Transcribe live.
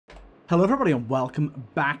Hello everybody and welcome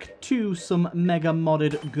back to some mega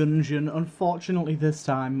modded Gungeon. Unfortunately this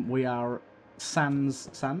time we are Sans?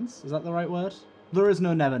 Is that the right word? There is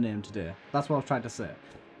no never name today. That's what I was trying to say.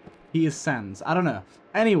 He is Sans. I don't know.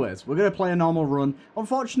 Anyways, we're going to play a normal run.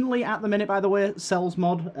 Unfortunately at the minute, by the way, Cells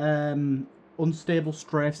mod, Unstable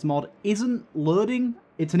Strafes mod isn't loading.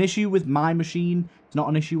 It's an issue with my machine. It's not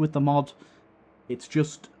an issue with the mod. It's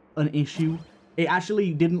just an issue. It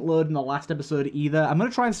actually didn't load in the last episode either. I'm going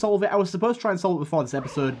to try and solve it. I was supposed to try and solve it before this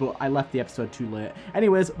episode, but I left the episode too late.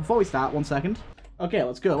 Anyways, before we start, 1 second. Okay,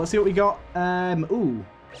 let's go. Let's see what we got. Ooh.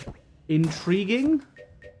 Intriguing.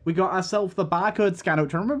 We got ourselves the barcode scanner,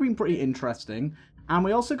 which I remember being pretty interesting. And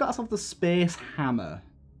we also got ourselves the space hammer.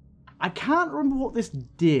 I can't remember what this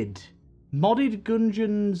did. Modded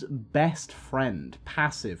Gungeon's best friend.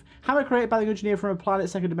 Passive. Hammer created by the Gungeoneer from a planet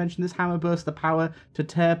second dimension. This hammer bursts the power to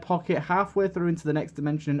tear pocket halfway through into the next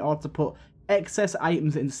dimension in order to put excess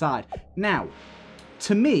items inside. Now,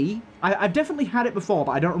 to me, I've definitely had it before,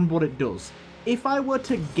 but I don't remember what it does. If I were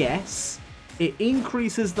to guess, it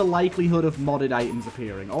increases the likelihood of modded items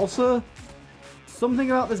appearing. Also,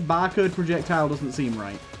 something about this barcode projectile doesn't seem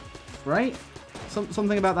right. Right?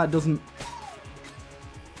 Something about that doesn't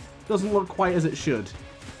look quite as it should.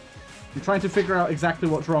 I'm trying to figure out exactly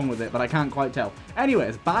what's wrong with it, but I can't quite tell.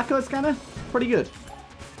 Anyways, barcode scanner, pretty good.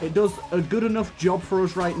 It does a good enough job for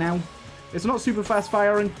us right now. It's not super fast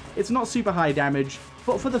firing, it's not super high damage,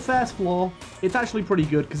 but for the first floor, it's actually pretty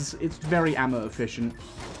good because it's very ammo efficient.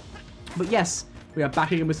 But yes, we are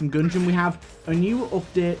back again with some Gungeon. We have a new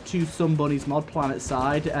update to Some Bunny's mod planet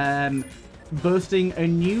side. Boasting a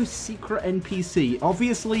new secret NPC.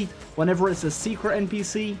 Obviously, whenever it's a secret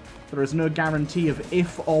NPC, there is no guarantee of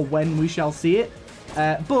if or when we shall see it.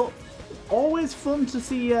 But always fun to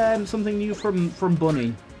see something new from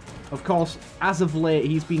Bunny. Of course, as of late,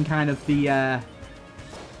 he's been kind of the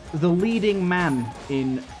leading man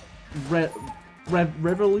in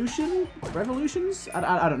Revolutions?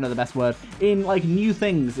 I don't know the best word. In, like, new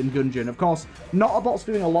things in Gungeon. Of course, Notabot's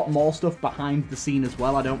doing a lot more stuff behind the scene as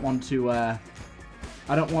well. I don't want to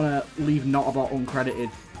leave Notabot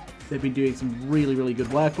uncredited. They've been doing some really, really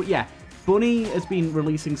good work. But yeah, Bunny has been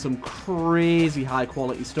releasing some crazy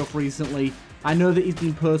high-quality stuff recently. I know that he's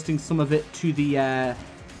been posting some of it to the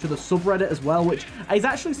subreddit as well, which is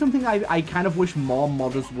actually something I kind of wish more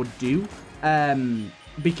modders would do.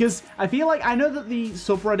 Because I feel like, I know that the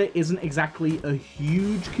subreddit isn't exactly a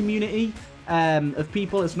huge community of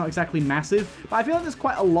people, it's not exactly massive, but I feel like there's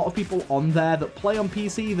quite a lot of people on there that play on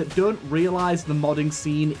PC that don't realise the modding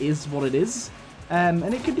scene is what it is, and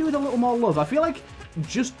it could do with a little more love. I feel like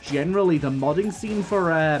just generally the modding scene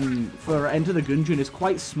for Enter the Gungeon is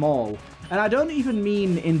quite small, and I don't even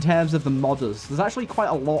mean in terms of the modders. There's actually quite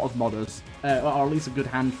a lot of modders, or at least a good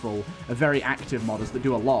handful of very active modders that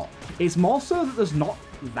do a lot. It's more so that there's not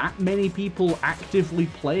that many people actively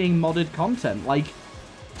playing modded content. Like,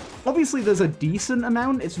 obviously there's a decent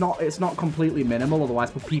amount. It's not completely minimal,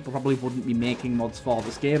 otherwise people probably wouldn't be making mods for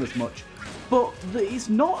this game as much. But it's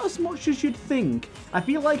not as much as you'd think. I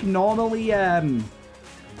feel like normally, oh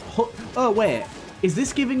wait, is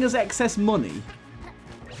this giving us excess money?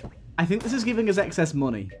 I think this is giving us excess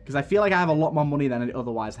money, because I feel like I have a lot more money than I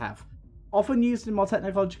otherwise have. Often used in more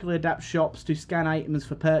technologically adapt shops to scan items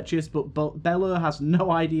for purchase, but Bello has no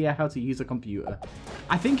idea how to use a computer.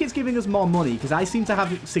 I think it's giving us more money, because I seem to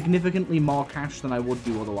have significantly more cash than I would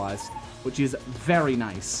do otherwise, which is very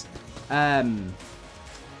nice.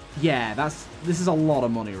 Yeah, this is a lot of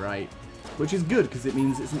money, right? Which is good, because it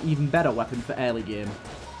means it's an even better weapon for early game.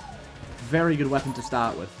 Very good weapon to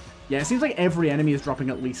start with. Yeah, it seems like every enemy is dropping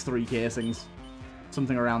at least 3 casings.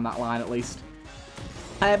 Something around that line, at least.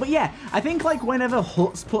 But yeah, I think, like, whenever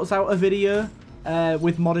Huts puts out a video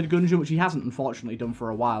with modded Gungeon, which he hasn't, unfortunately, done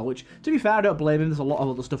for a while, which, to be fair, I don't blame him. There's a lot of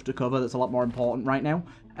other stuff to cover that's a lot more important right now.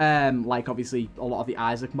 Like, obviously, a lot of the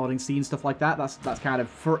Isaac modding scene, stuff like that. That's kind of,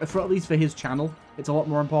 for at least for his channel, it's a lot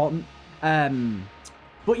more important.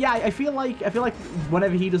 But yeah, I feel like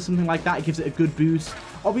whenever he does something like that, it gives it a good boost.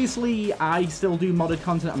 Obviously, I still do modded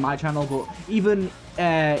content on my channel, but even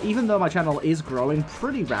though my channel is growing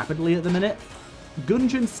pretty rapidly at the minute,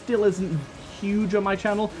 Gungeon still isn't huge on my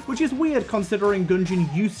channel, which is weird considering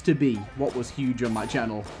Gungeon used to be what was huge on my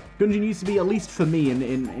channel. Gungeon used to be, at least for me,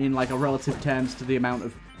 in like a relative terms to the amount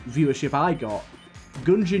of viewership I got,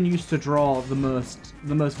 Gungeon used to draw the most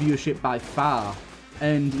viewership by far.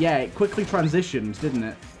 And yeah, it quickly transitioned, didn't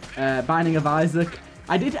it? Binding of Isaac.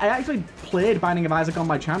 I actually played Binding of Isaac on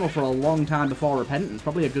my channel for a long time before Repentance,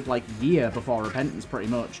 probably a good, like, year before Repentance, pretty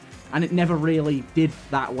much. And it never really did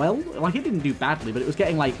that well. Like, it didn't do badly, but it was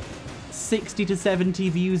getting, like, 60 to 70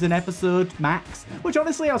 views an episode max, which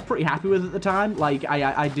honestly I was pretty happy with at the time. Like,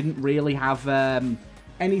 I didn't really have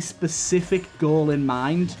any specific goal in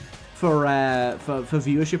mind for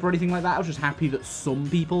viewership or anything like that. I was just happy that some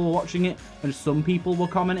people were watching it and some people were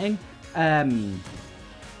commenting. And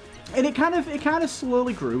it kind of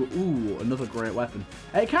slowly grew. Ooh, another great weapon.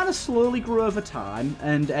 It kind of slowly grew over time,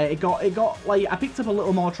 and it got like, I picked up a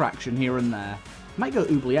little more traction here and there. Might go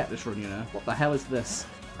oubliette this run, you know. What the hell is this?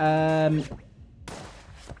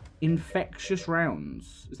 Infectious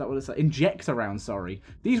rounds. Is that what it's like? Injector rounds, sorry.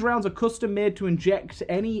 These rounds are custom made to inject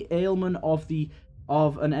any ailment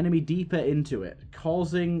of an enemy deeper into it,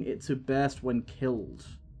 causing it to burst when killed.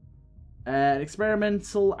 An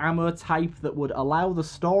experimental ammo type that would allow the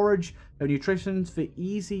storage of nutrients for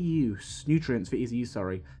easy use.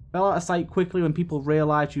 Fell out of sight quickly when people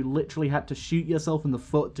realized you literally had to shoot yourself in the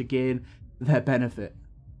foot to gain their benefit.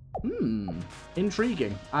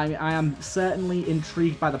 Intriguing. I am certainly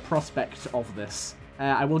intrigued by the prospect of this.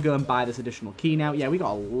 I will go and buy this additional key now. Yeah, we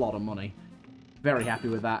got a lot of money. Very happy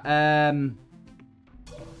with that. And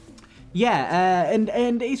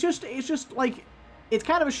it's just like, it's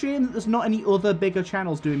kind of a shame that there's not any other bigger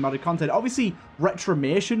channels doing modded content. Obviously,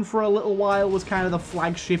 Retromation for a little while was kind of the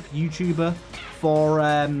flagship YouTuber for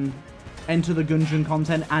Enter the Gungeon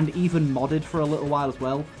content, and even modded for a little while as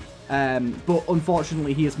well. But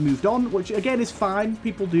unfortunately, he has moved on, which again is fine.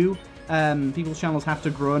 People do. People's channels have to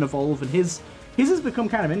grow and evolve, and his has become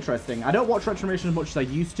kind of interesting. I don't watch Retromation as much as I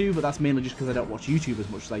used to, but that's mainly just because I don't watch YouTube as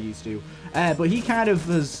much as I used to. But he kind of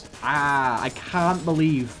has... I can't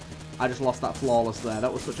believe I just lost that flawless there.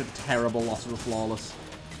 That was such a terrible loss of a flawless.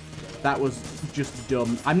 That was just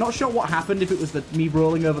dumb. I'm not sure what happened, if it was me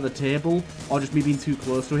rolling over the table or just me being too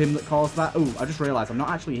close to him that caused that. Oh, I just realized I'm not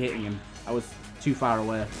actually hitting him. I was too far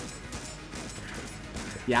away.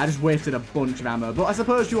 Yeah, I just wasted a bunch of ammo. But I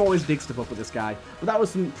suppose you always dig stuff up with this guy. But that was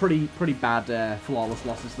some pretty bad flawless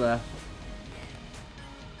losses there.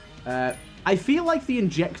 I feel like the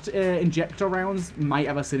injector rounds might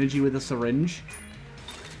have a synergy with the syringe.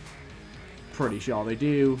 Pretty sure they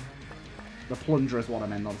do. The plunger is what I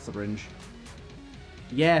meant, not the syringe.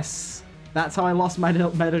 Yes, that's how I lost my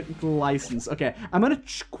medical license. Okay, I'm going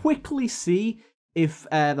to quickly see if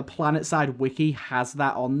the PlanetSide wiki has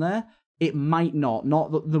that on there. It might not.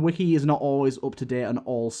 The wiki is not always up to date on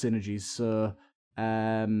all synergies. So,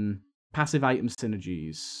 passive item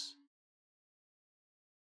synergies.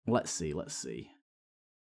 Let's see.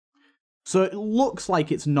 So it looks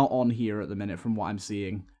like it's not on here at the minute from what I'm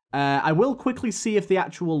seeing. I will quickly see if the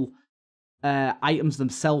actual items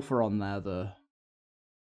themselves are on there, though.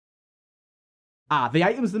 The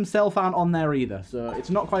items themselves aren't on there either, so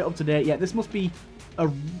it's not quite up to date yet. This must be a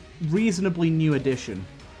reasonably new addition.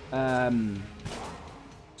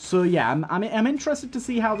 So yeah, I'm interested to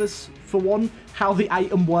see how this, for one, how the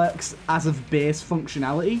item works as of base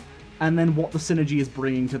functionality, and then what the synergy is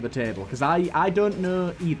bringing to the table, because I don't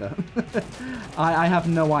know either. I have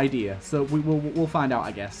no idea, so we'll find out,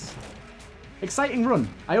 I guess. Exciting run.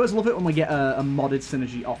 I always love it when we get a modded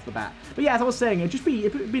synergy off the bat. But yeah, as I was saying,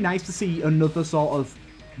 it'd be nice to see another sort of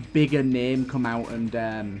bigger name come out and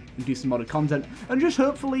do some modded content. And just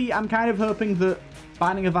hopefully, I'm kind of hoping that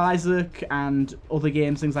Binding of Isaac and other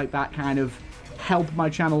games, things like that, kind of help my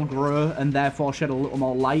channel grow and therefore shed a little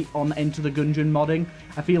more light on Enter the Gungeon modding.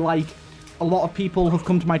 I feel like a lot of people have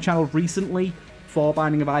come to my channel recently for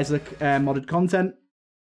Binding of Isaac modded content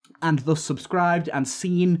and thus subscribed and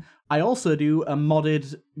seen I also do a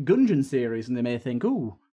modded Gungeon series, and they may think,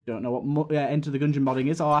 ooh, don't know what Enter the Gungeon modding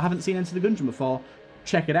is, or I haven't seen Enter the Gungeon before.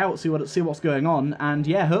 Check it out, see what's going on, and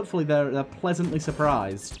yeah, hopefully they're pleasantly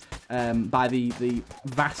surprised by the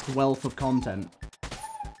vast wealth of content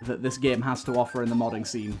that this game has to offer in the modding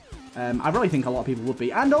scene. I really think a lot of people would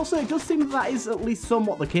be. And also, it does seem that is at least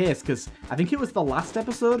somewhat the case, because I think it was the last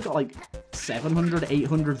episode got like 700,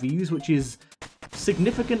 800 views, which is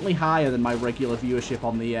significantly higher than my regular viewership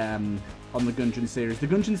on the Gungeon series. The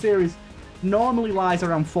Gungeon series normally lies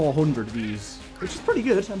around 400 views, which is pretty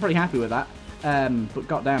good. I'm pretty happy with that. But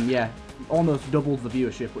goddamn, yeah, almost doubled the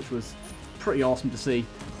viewership, which was pretty awesome to see.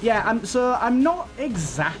 Yeah, so I'm not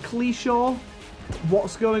exactly sure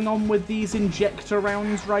what's going on with these injector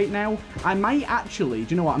rounds right now. I might actually,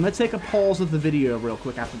 do you know what, I'm going to take a pause of the video real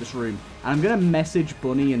quick after this room, and I'm going to message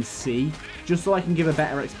Bunny and see, just so I can give a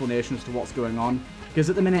better explanation as to what's going on, because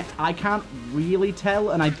at the minute, I can't really tell,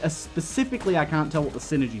 and specifically, I can't tell what the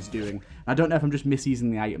synergy's doing. I don't know if I'm just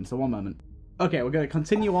misusing the item, so one moment. Okay, we're going to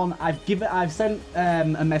continue on. I've sent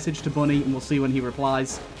a message to Bunny, and we'll see when he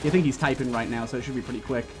replies. I think he's typing right now, so it should be pretty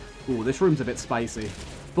quick. Ooh, this room's a bit spicy.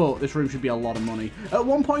 But this room should be a lot of money. At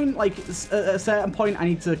one point, like, at a certain point, I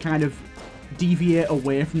need to kind of deviate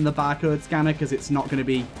away from the barcode scanner because it's not going to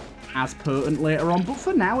be as potent later on. But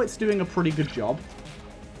for now, it's doing a pretty good job.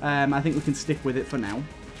 I think we can stick with it for now.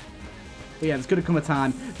 But yeah, there's going to come a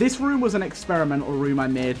time. This room was an experimental room I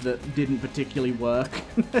made that didn't particularly work.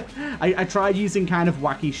 I tried using kind of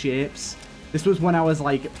wacky shapes. This was when I was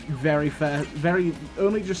like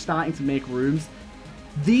only just starting to make rooms.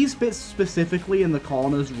 These bits specifically in the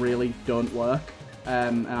corners really don't work.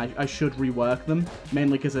 And I should rework them,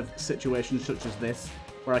 mainly because of situations such as this,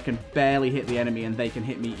 where I can barely hit the enemy and they can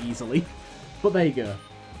hit me easily. But there you go.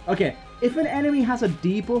 Okay, if an enemy has a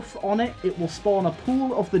debuff on it, it will spawn a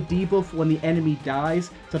pool of the debuff when the enemy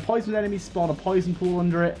dies. So poisoned enemies spawn a poison pool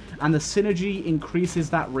under it, and the synergy increases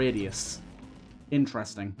that radius.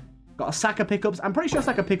 Interesting. Got a sack of pickups. I'm pretty sure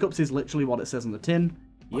sack of pickups is literally what it says on the tin.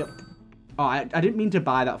 Yep. Oh, I didn't mean to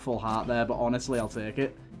buy that full heart there, but honestly, I'll take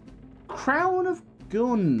it. Crown of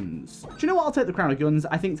Guns. Do you know what? I'll take the Crown of Guns.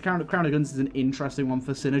 I think the Crown of Guns is an interesting one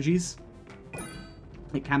for synergies.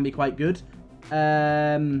 It can be quite good.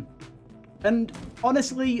 And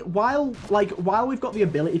honestly, while we've got the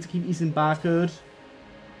ability to keep using barcode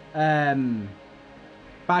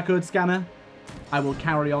scanner, I will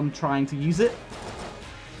carry on trying to use it.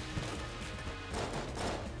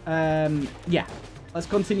 Yeah, let's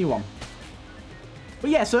continue on. But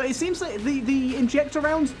yeah, so it seems like the injector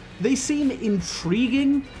rounds, they seem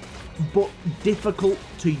intriguing, but difficult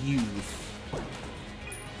to use.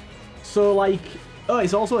 So like, oh,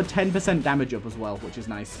 it's also a 10% damage up as well, which is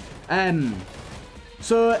nice.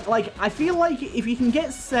 So like, I feel like if you can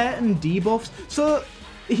get certain debuffs, so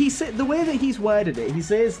he said the way that he's worded it, he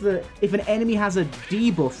says that if an enemy has a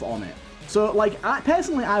debuff on it. So like,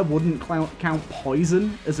 personally, I wouldn't count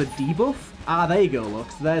poison as a debuff. Ah, there you go,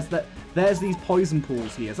 Lux. There's these poison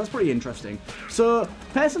pools here. So that's pretty interesting. So,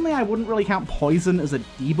 personally, I wouldn't really count poison as a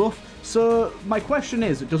debuff. So, my question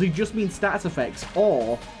is, does he just mean stats effects?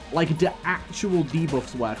 Or, like, do actual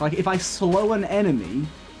debuffs work? Like, if I slow an enemy,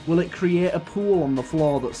 will it create a pool on the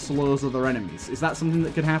floor that slows other enemies? Is that something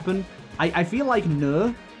that could happen? I feel like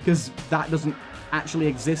no, because that doesn't actually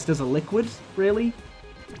exist as a liquid, really.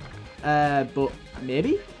 But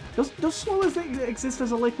maybe? Does slow exist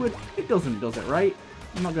as a liquid? It doesn't, does it, right?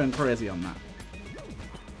 I'm not going crazy on that.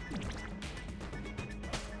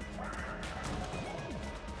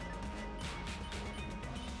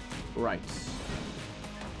 Right.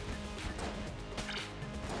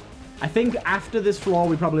 I think after this floor,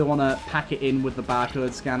 we probably want to pack it in with the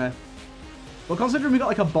barcode scanner. But considering we got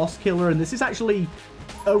like a boss killer, and this is actually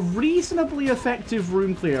a reasonably effective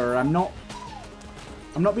room clearer, I'm not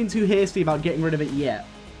being too hasty about getting rid of it yet.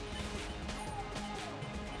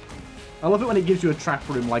 I love it when it gives you a trap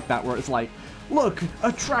room like that, where it's like, look,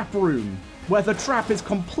 a trap room, where the trap is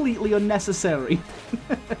completely unnecessary.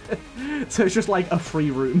 So it's just like a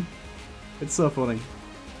free room. It's so funny.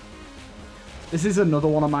 This is another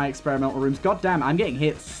one of my experimental rooms. God damn, I'm getting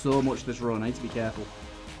hit so much this run. I need to be careful.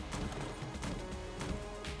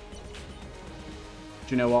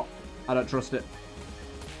 Do you know what? I don't trust it.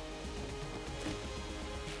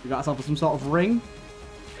 We got ourselves some sort of ring.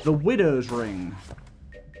 The Widow's Ring.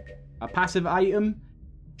 A passive item.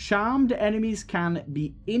 Charmed enemies can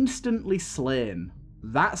be instantly slain.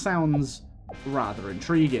 That sounds rather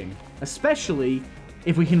intriguing. Especially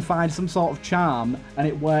if we can find some sort of charm and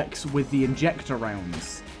it works with the injector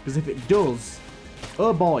rounds. Because if it does,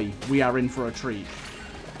 oh boy, we are in for a treat.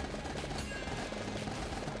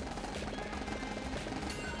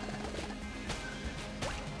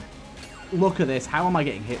 Look at this. How am I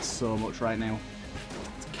getting hit so much right now?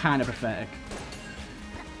 It's kind of pathetic.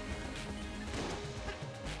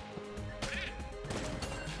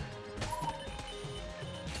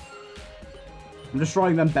 I'm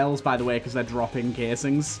destroying them bells, by the way, because they're dropping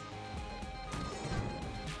casings.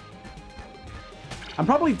 I'm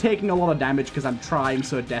probably taking a lot of damage because I'm trying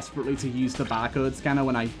so desperately to use the barcode scanner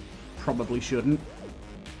when I probably shouldn't.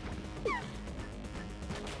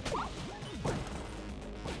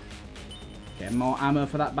 Okay, more ammo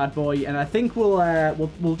for that bad boy, and I think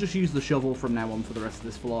we'll just use the shovel from now on for the rest of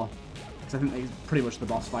this floor, because I think it's pretty much the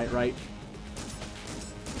boss fight, right?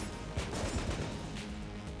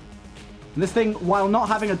 And this thing, while not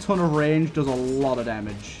having a ton of range, does a lot of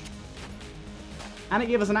damage. And it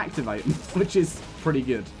gave us an active item, which is pretty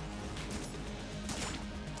good.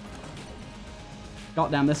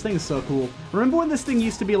 God damn, this thing is so cool. Remember when this thing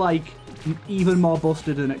used to be, like, even more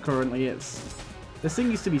busted than it currently is? This thing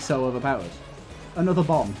used to be so overpowered. Another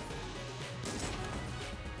bomb.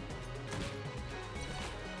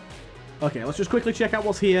 Okay, let's just quickly check out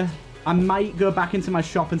what's here. I might go back into my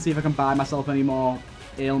shop and see if I can buy myself any more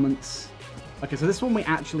ailments. Okay, so this one we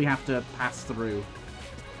actually have to pass through.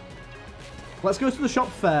 Let's go to the shop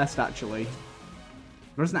first, actually.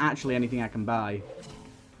 There isn't actually anything I can buy.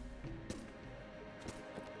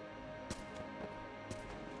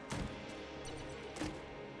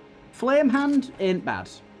 Flame Hand ain't bad.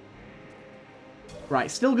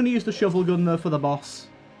 Right, still going to use the shovel gun, though, for the boss.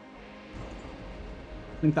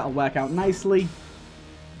 I think that'll work out nicely.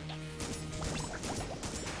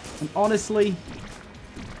 And honestly,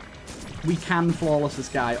 we can flawless this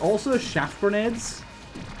guy. Also, shaft grenades.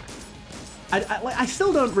 I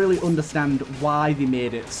still don't really understand why they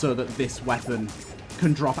made it so that this weapon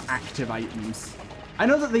can drop active items. I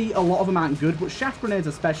know that a lot of them aren't good, but shaft grenades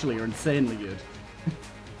especially are insanely good.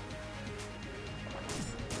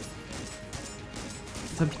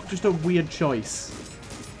 It's just a weird choice.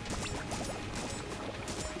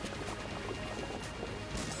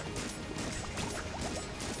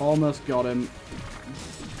 Almost got him.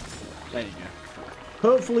 There you go.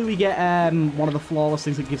 Hopefully we get one of the flawless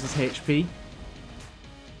things that gives us HP.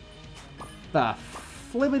 The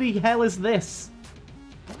flippity hell is this?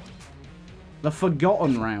 The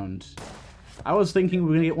Forgotten Round. I was thinking we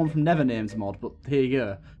were going to get one from Nevername's mod, but here you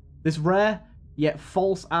go. This rare, yet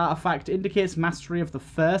false artifact indicates mastery of the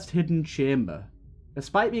first hidden chamber.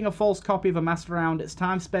 Despite being a false copy of a master round, its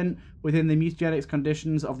time spent within the mutagenics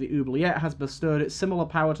conditions of the oubliette has bestowed its similar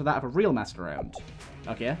power to that of a real master round.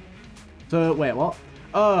 Okay. So, wait, what?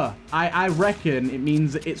 Oh, I reckon it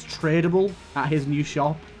means it's tradable at his new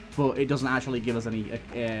shop, but it doesn't actually give us any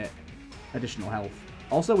additional health.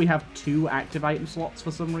 Also, we have 2 active item slots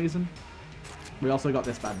for some reason. We also got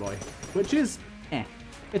this bad boy, which is,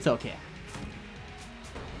 it's okay.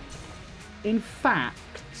 In fact,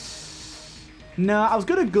 no, I was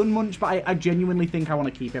going to gun munch, but I genuinely think I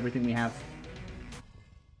want to keep everything we have.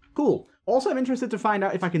 Cool. Also, I'm interested to find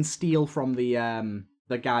out if I can steal from the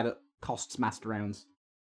guy that costs master rounds.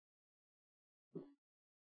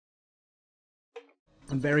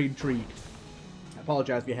 I'm very intrigued. I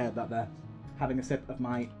apologise if you heard that there. Having a sip of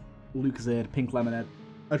my Lucozade pink lemonade.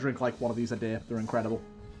 I drink like one of these a day. They're incredible.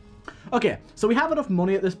 Okay, so we have enough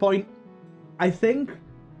money at this point. I think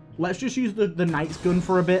let's just use the Knight's Gun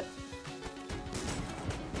for a bit.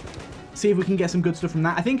 See if we can get some good stuff from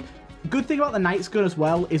that. I think good thing about the Knight's Gun as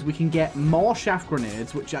well is we can get more shaft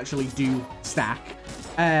grenades, which actually do stack.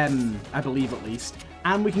 I believe at least.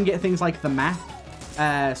 And we can get things like the map.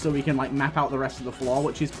 So we can like map out the rest of the floor,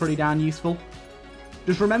 which is pretty darn useful.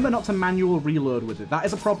 Just remember not to manual reload with it. That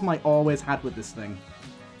is a problem I always had with this thing.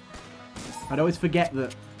 I'd always forget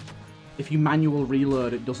that if you manual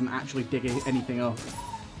reload, it doesn't actually dig anything up.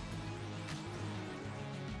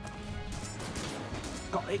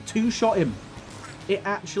 God, it two-shot him. It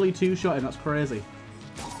actually two-shot him. That's crazy.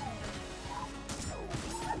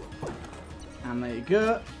 And there you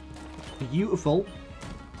go. Beautiful.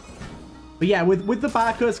 But yeah, with the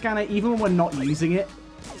barcode scanner, even when we're not using it,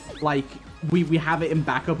 like, we have it in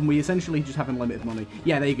backup and we essentially just have unlimited money.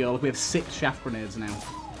 Yeah, there you go. Look, we have 6 shaft grenades now.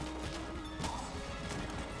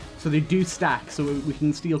 So they do stack, so we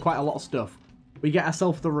can steal quite a lot of stuff. We get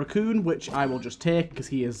ourselves the raccoon, which I will just take because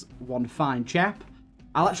he is one fine chap.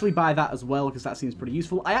 I'll actually buy that as well because that seems pretty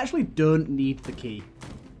useful. I actually don't need the key.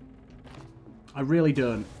 I really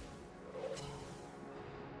don't.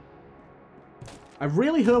 I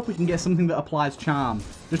really hope we can get something that applies charm,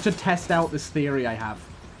 just to test out this theory I have.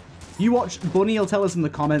 You watch, Bunny will tell us in the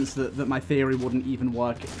comments that my theory wouldn't even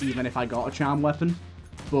work even if I got a charm weapon.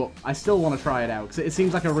 But I still want to try it out, because it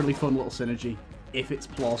seems like a really fun little synergy, if it's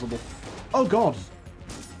plausible. Oh god!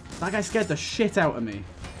 That guy scared the shit out of me.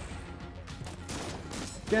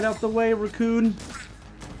 Get out the way, raccoon.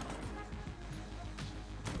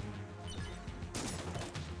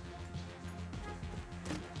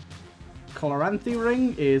 Coloranthe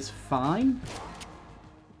ring is fine.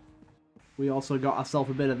 We also got ourselves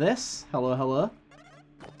a bit of this. Hello, hello.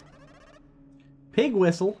 Pig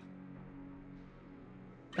whistle.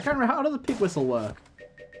 I can't remember, how does the pig whistle work?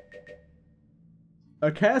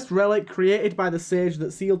 A cursed relic created by the sage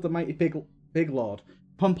that sealed the mighty pig lord.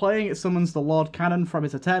 Upon playing, it summons the Lord Cannon from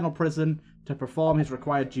his eternal prison to perform his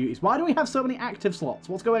required duties. Why do we have so many active slots?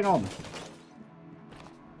 What's going on?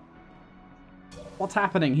 What's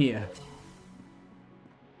happening here?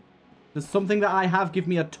 Does something that I have give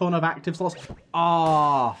me a ton of active slots?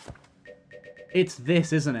 Ah, it's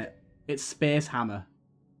this, isn't it? It's Space Hammer.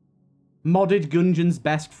 Modded Gungeon's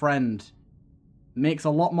best friend. Makes a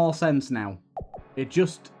lot more sense now. It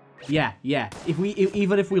just, yeah.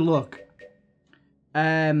 Even if we look,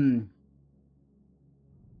 tear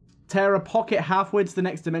a pocket halfway to the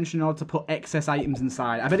next dimension in order to put excess items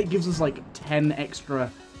inside. I bet it gives us like 10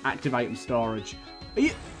 extra active item storage. Are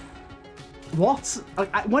you... What?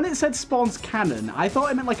 When it said spawns cannon, I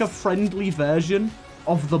thought it meant like a friendly version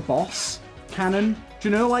of the boss cannon. Do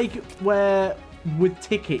you know, like, where with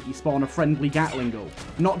Ticket you spawn a friendly Gatling gun?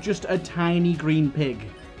 Not just a tiny green pig.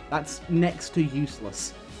 That's next to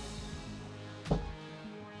useless.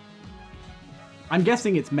 I'm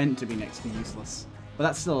guessing it's meant to be next to useless, but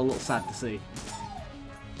that's still a little sad to see.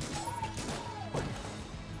 I'll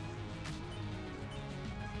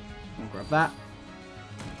grab that.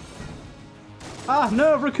 Ah,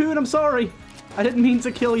 no, Raccoon, I'm sorry. I didn't mean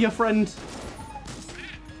to kill your friend.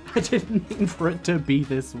 I didn't mean for it to be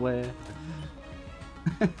this way.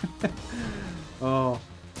 Oh,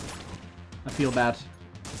 I feel bad.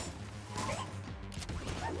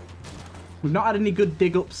 We've not had any good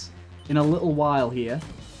dig-ups in a little while here.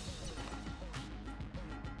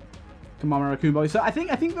 Come on, Raccoon boy. So I think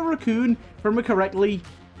the Raccoon, if I remember correctly,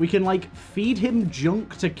 we can like feed him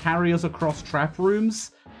junk to carry us across trap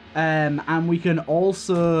rooms. And we can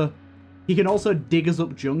also... He can also dig us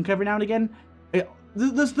up junk every now and again.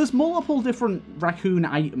 There's multiple different Raccoon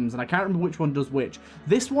items, and I can't remember which one does which.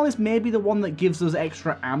 This one is maybe the one that gives us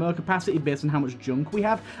extra ammo capacity based on how much junk we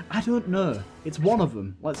have. I don't know. It's one of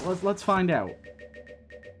them. Let's find out.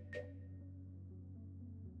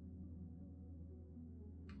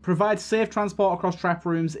 Provide safe transport across trap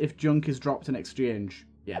rooms if junk is dropped in exchange.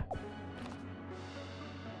 Yeah.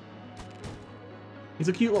 He's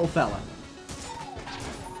a cute little fella.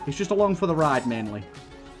 He's just along for the ride, mainly.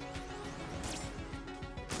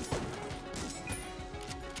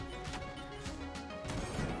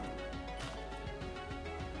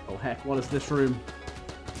 Oh, heck, what is this room?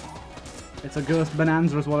 It's a ghost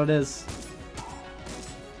bonanza is what it is.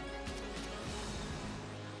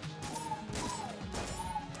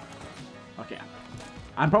 Okay.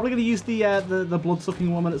 I'm probably going to use the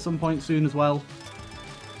blood-sucking woman at some point soon as well.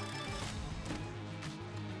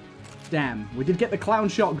 Damn, we did get the clown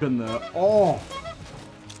shotgun though. Oh!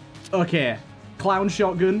 Okay, clown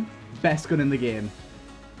shotgun, best gun in the game.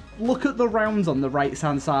 Look at the rounds on the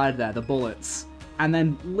right-hand side there, the bullets. And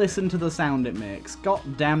then listen to the sound it makes. God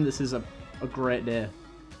damn, this is a great day.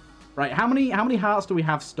 Right, how many hearts do we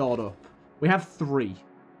have stored up? We have 3.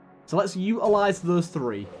 So let's utilize those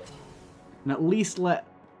 3. And at least let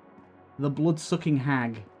the blood-sucking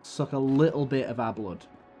hag suck a little bit of our blood.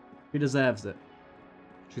 She deserves it.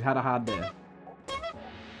 She's had a hard day.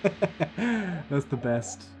 That's the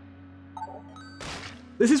best.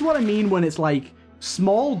 This is what I mean when it's like,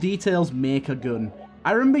 small details make a gun.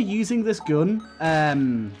 I remember using this gun,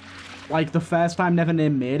 like the first time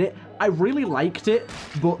Nevernamed made it. I really liked it,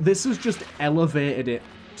 but this has just elevated it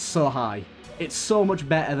so high. It's so much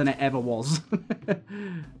better than it ever was.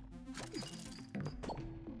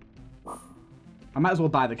 I might as well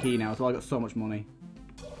buy the key now, so I got so much money.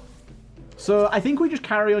 So I think we just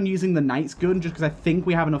carry on using the Knight's gun just because I think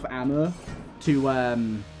we have enough ammo to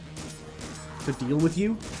deal with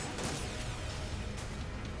you.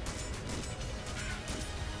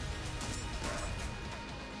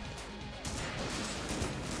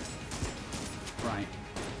 Right.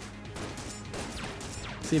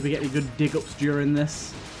 See if we get any good dig-ups during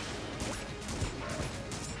this.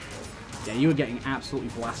 Yeah, you were getting absolutely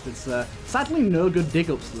blasted, sir. Sadly, no good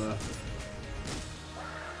dig-ups, though.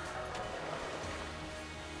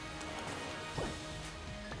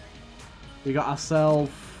 We got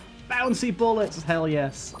ourselves bouncy bullets. Hell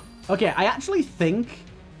yes. Okay, I actually think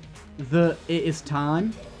that it is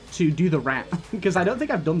time to do the rat. Because I don't think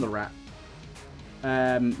I've done the rat.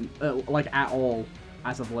 Like, at all,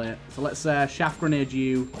 as of late. So let's shaft grenade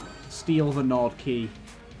you, steal the Nord key.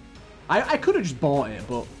 I could have just bought it,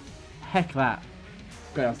 but heck that.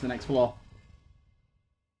 Go on to the next floor.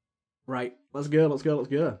 Right, let's go, let's go, let's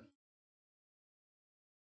go.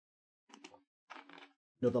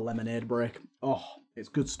 Another lemonade break. Oh, it's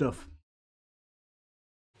good stuff.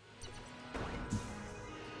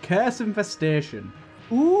 Curse Infestation.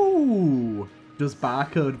 Ooh! Does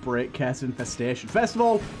barcode break Curse Infestation? First of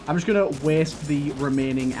all, I'm just going to waste the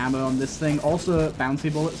remaining ammo on this thing. Also,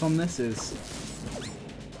 bouncy bullets on this is...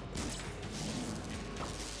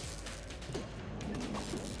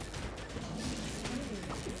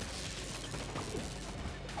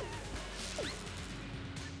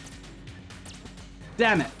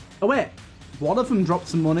 Damn it. Oh, wait. One of them dropped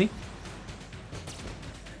some money.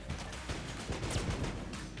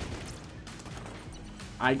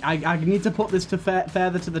 I need to put this to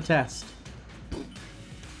further to the test.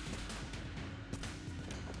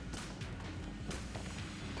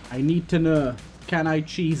 I need to know. Can I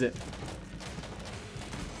cheese it?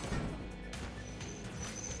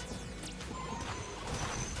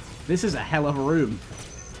 This is a hell of a room.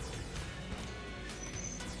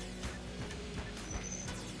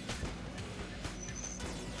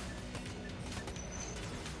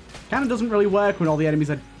 Kind of doesn't really work when all the enemies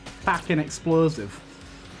are fucking explosive.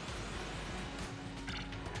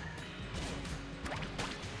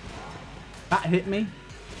 That hit me?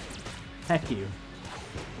 Heck you.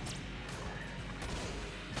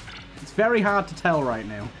 It's very hard to tell right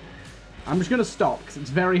now. I'm just going to stop because it's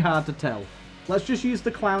very hard to tell. Let's just use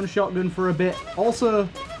the clown shotgun for a bit. Also,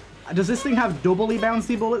 does this thing have doubly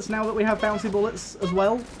bouncy bullets now that we have bouncy bullets as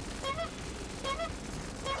well?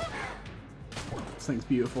 This thing's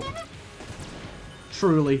beautiful.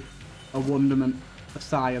 Truly a wonderment of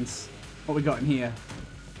science. What we got in here?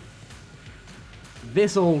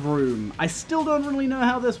 This old room. I still don't really know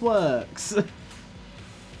how this works.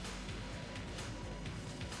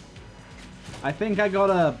 I think I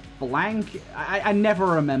got a blank. I never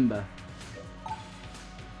remember.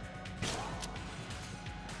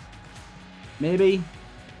 Maybe.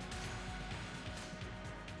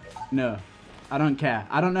 No. I don't care.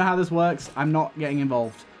 I don't know how this works. I'm not getting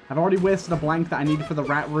involved. I've already wasted a blank that I needed for the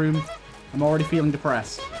rat room. I'm already feeling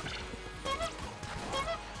depressed.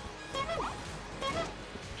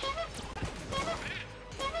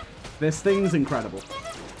 This thing's incredible.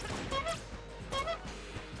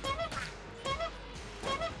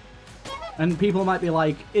 And people might be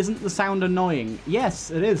like, isn't the sound annoying? Yes,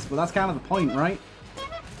 it is, but that's kind of the point, right?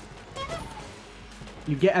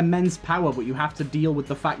 You get immense power, but you have to deal with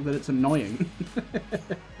the fact that it's annoying.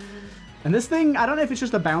 And this thing, I don't know if it's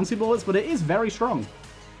just the bouncy bullets, but it is very strong.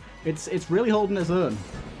 It's really holding its own.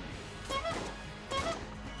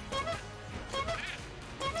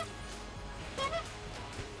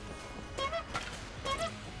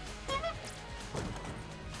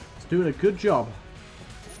 It's doing a good job.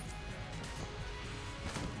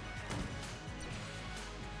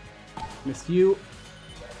 Missed you.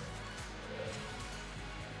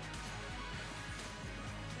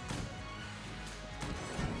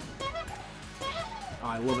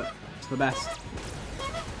 I love it. It's the best.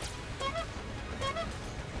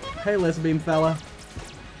 Hey, laser beam fella.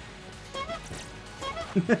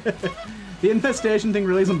 The infestation thing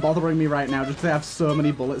really isn't bothering me right now, just because I have so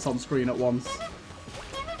many bullets on screen at once.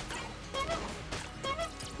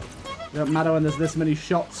 It doesn't matter when there's this many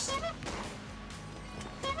shots.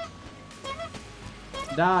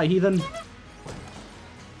 Die, heathen.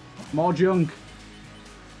 More junk.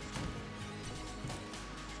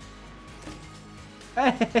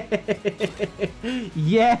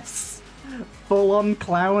 Yes! Full on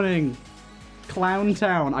clowning. Clown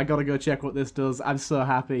Town. I gotta go check what this does. I'm so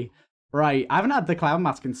happy. Right, I haven't had the clown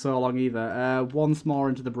mask in so long either. Once more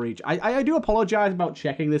into the breach. I do apologize about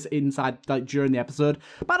checking this inside, like, during the episode.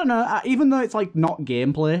 But I don't know, even though it's, like, not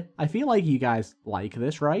gameplay, I feel like you guys like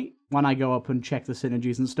this, right? When I go up and check the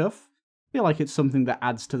synergies and stuff. I feel like it's something that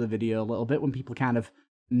adds to the video a little bit when people kind of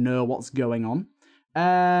know what's going on.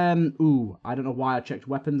 Ooh, I don't know why I checked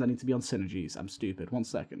weapons. I need to be on synergies. I'm stupid. 1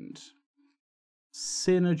 second.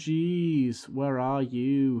 Synergies. Where are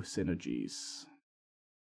you, synergies?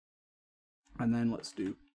 And then let's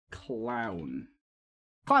do clown.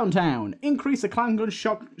 Clown Town. Increase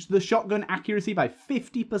the the shotgun accuracy by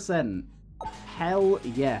 50%. Hell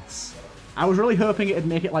yes. I was really hoping it'd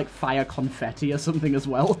make it like fire confetti or something as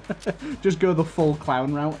well. Just go the full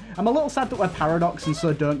clown route. I'm a little sad that we're Paradox and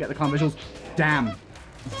so don't get the clown visuals. Damn.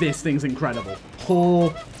 This thing's incredible.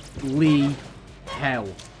 Holy hell.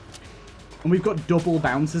 And we've got double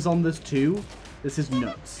bounces on this too. This is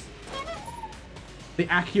nuts. The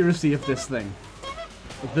accuracy of this thing.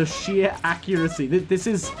 The sheer accuracy.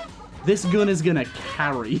 This gun is gonna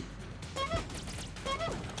carry.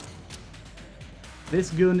 This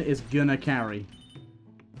gun is gonna carry.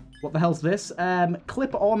 What the hell's this?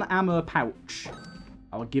 Clip-on ammo pouch.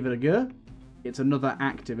 I'll give it a go. It's another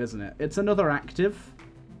active, isn't it? It's another active.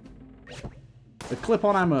 The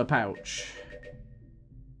clip-on ammo pouch.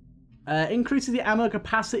 Increases the ammo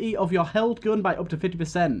capacity of your held gun by up to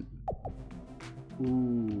 50%.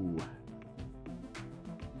 Ooh.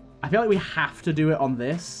 I feel like we have to do it on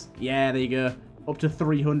this. Yeah, there you go. Up to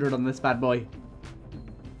 300 on this bad boy.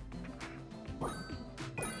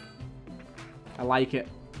 I like it.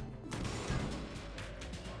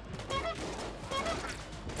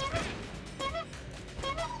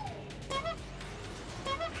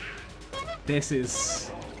 This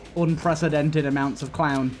is unprecedented amounts of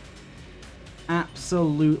clown.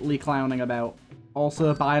 Absolutely clowning about.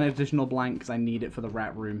 Also, buy an additional blank because I need it for the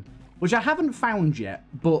rat room. Which I haven't found yet,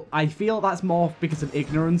 but I feel that's more because of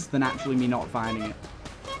ignorance than actually me not finding it.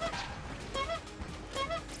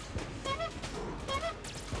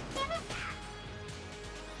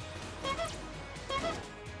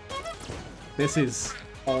 This is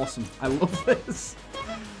awesome. I love this.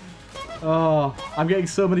 Oh, I'm getting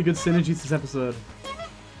so many good synergies this episode.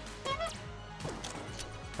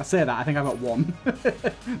 I say that, I think I got one.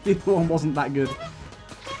 The other one wasn't that good.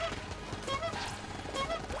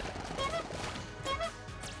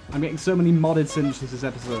 I'm getting so many modded synergies this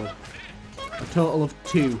episode. A total of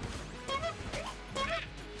 2.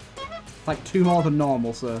 It's like 2 more than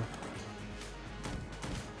normal, so...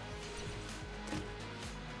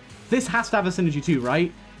 This has to have a synergy too,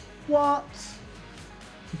 right? What?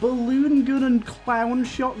 Balloon gun and clown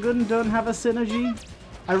shotgun don't have a synergy?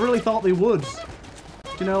 I really thought they would.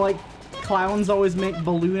 You know, like, clowns always make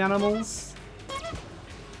balloon animals.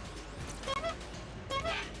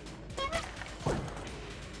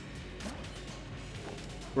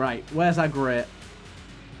 Right, where's that grate?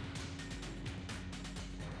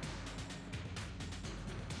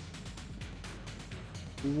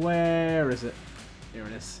 Where is it? Here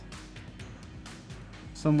it is.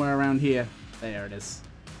 Somewhere around here. There it is.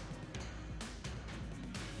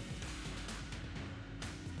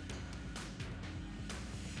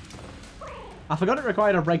 I forgot it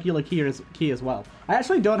required a regular key as well. I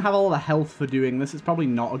actually don't have all the health for doing this. It's probably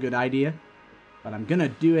not a good idea. But I'm gonna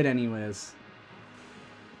do it anyways.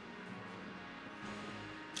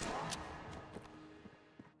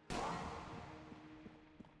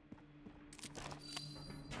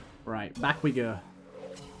 Right, back we go.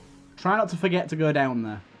 Try not to forget to go down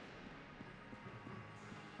there.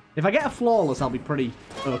 If I get a flawless, I'll be pretty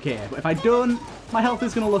okay. But if I don't, my health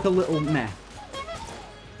is going to look a little meh.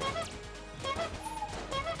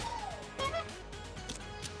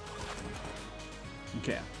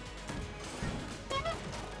 Okay.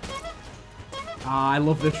 Ah, I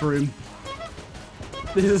love this room.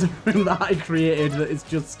 This is a room that I created that is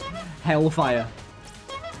just hellfire.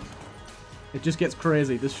 It just gets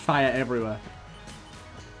crazy. There's fire everywhere.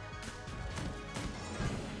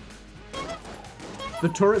 The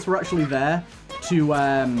turrets were actually there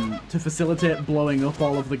to facilitate blowing up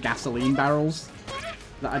all of the gasoline barrels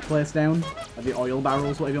that I placed down. Or the oil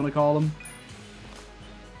barrels, whatever you want to call them.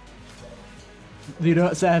 They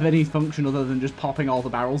don't serve any function other than just popping all the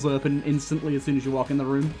barrels open instantly as soon as you walk in the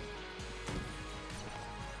room.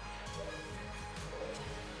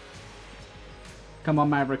 Come on,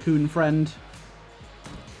 my raccoon friend.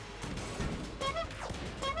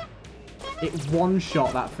 It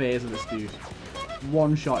one-shot that phase of this dude.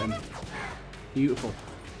 One-shot him. Beautiful.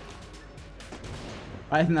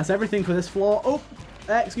 Right, I think that's everything for this floor. Oh!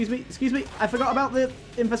 Excuse me. I forgot about the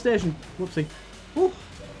infestation. Whoopsie. Ooh.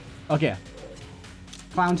 Okay.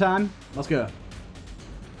 Clown time. Let's go.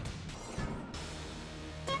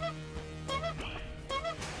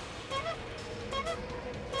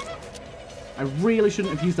 I really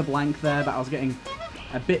shouldn't have used a blank there, but I was getting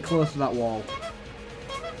a bit close to that wall.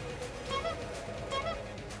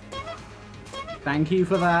 Thank you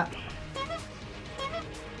for that.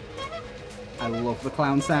 I love the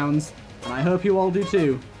clown sounds, and I hope you all do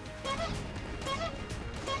too.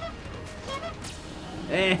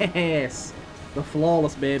 Yes! The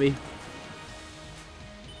flawless, baby.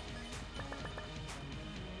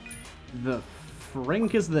 The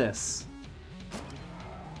frink is this?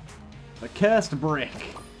 The cursed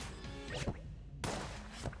brick.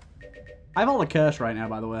 I have all the curse right now,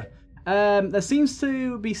 by the way. There seems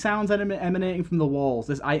to be sounds emanating from the walls.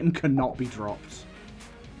 This item cannot be dropped.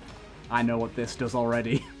 I know what this does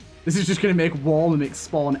already. This is just going to make wall mimics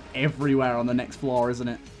spawn everywhere on the next floor, isn't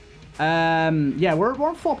it? Yeah, we're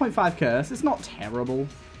on 4.5 curse. It's not terrible.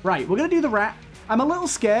 Right, we're going to do the rat. I'm a little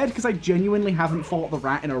scared because I genuinely haven't fought the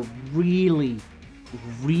rat in a really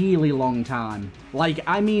long time. Like,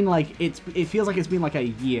 I mean, like, it feels like it's been like a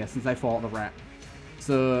year since I fought the rat.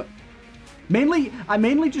 So, I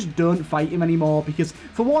mainly just don't fight him anymore because,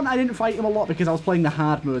 for one, I didn't fight him a lot because I was playing the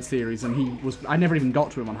hard mode series and I never even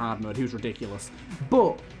got to him on hard mode. He was ridiculous.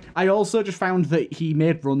 But I also just found that he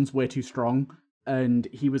made runs way too strong and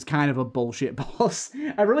he was kind of a bullshit boss.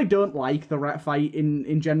 I really don't like the rat fight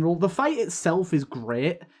in general. The fight itself is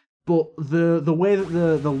great. But the way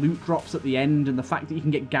that the loot drops at the end and the fact that you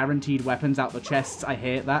can get guaranteed weapons out the chests, I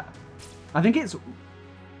hate that. I think it's...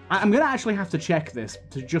 I'm going to actually have to check this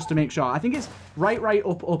just to make sure. I think it's right,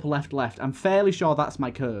 up, left. I'm fairly sure that's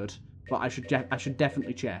my code, but I should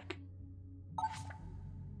definitely check.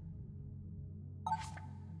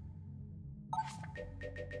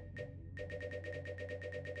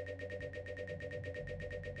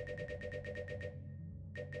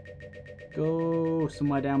 Go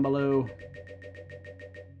somewhere down below.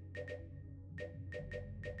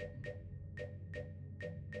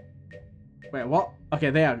 Wait, what? Okay,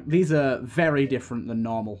 these are very different than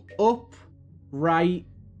normal. Up, right,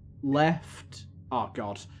 left. Oh,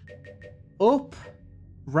 God. Up,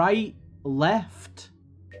 right, left.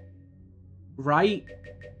 Right,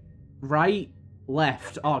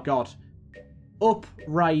 left. Oh, God. Up,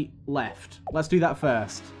 right, left. Let's do that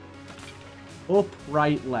first. Up,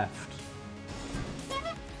 right, left.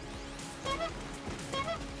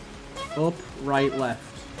 Up, right, left.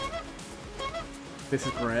 This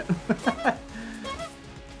is great.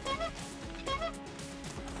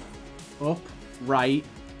 Up, right.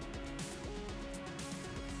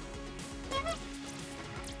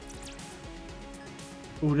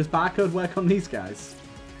 Ooh, does barcode work on these guys?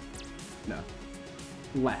 No.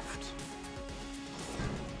 Left.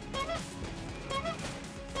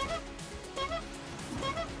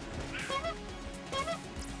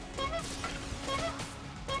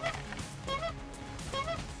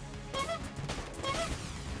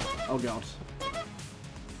 Oh, God.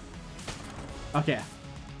 Okay.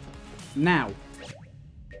 Now.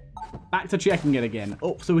 Back to checking it again.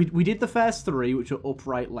 Oh, so we did the first three, which are up,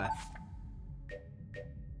 right, left.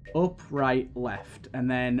 Up, right, left.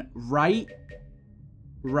 And then right,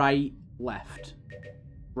 right, left.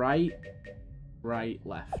 Right, right,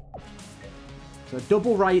 left. So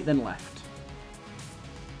double right, then left.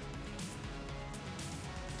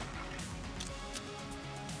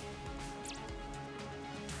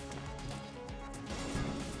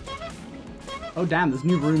 Oh, damn, there's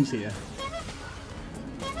new rooms here.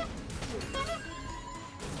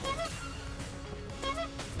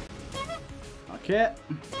 Okay.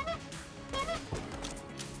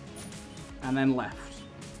 And then left.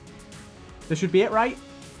 This should be it, right?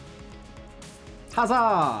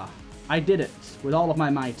 Huzzah! I did it with all of my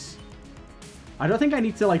might. I don't think I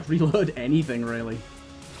need to, like, reload anything, really.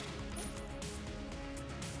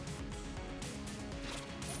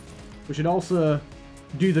 We should also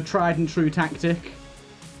do the tried and true tactic.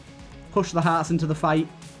 Push the hearts into the fight.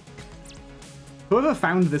 Whoever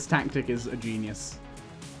found this tactic is a genius.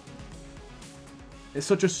 It's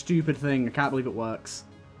such a stupid thing. I can't believe it works.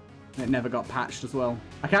 It never got patched as well.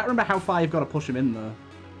 I can't remember how far you've got to push him in, though.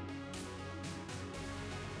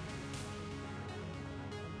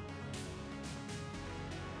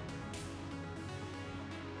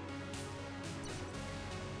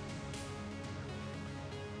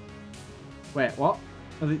 Wait, what?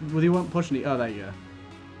 Well, they weren't pushing it. Oh, there you go.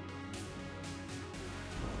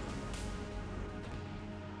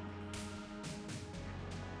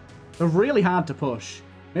 They're really hard to push.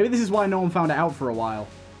 Maybe this is why no one found it out for a while.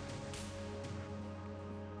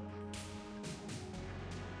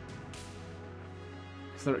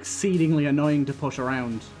 Because they're exceedingly annoying to push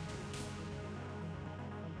around.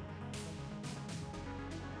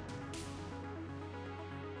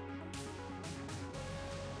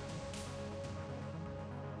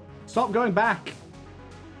 Stop going back.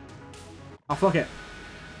 Oh, fuck it.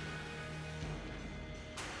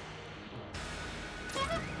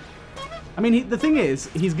 I mean, the thing is,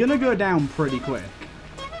 he's gonna go down pretty quick.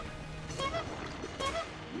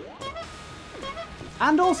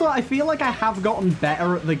 And also, I feel like I have gotten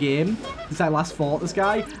better at the game since I last fought this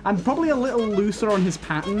guy. I'm probably a little looser on his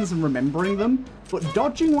patterns and remembering them, but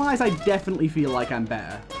dodging-wise, I definitely feel like I'm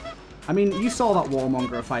better. I mean, you saw that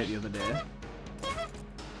Warmonger fight the other day.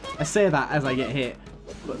 I say that as I get hit,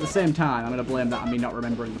 but at the same time, I'm going to blame that on me not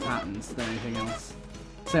remembering the patterns than anything else.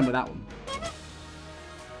 Same with that one.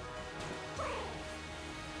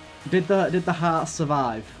 Did the heart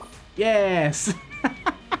survive? Yes!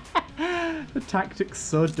 The tactic's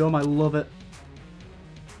so dumb, I love it.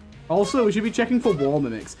 Also, we should be checking for war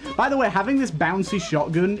mimics. By the way, having this bouncy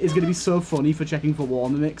shotgun is going to be so funny for checking for war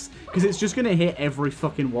mimics, because it's just going to hit every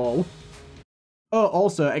fucking wall. Oh,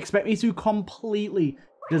 also, expect me to completely,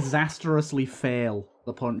 disastrously fail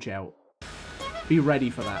the Punch-Out. Be ready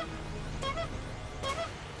for that.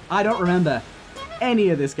 I don't remember any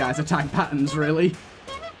of this guy's attack patterns, really.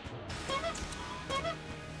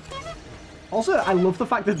 Also, I love the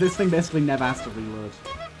fact that this thing basically never has to reload.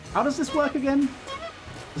 How does this work again?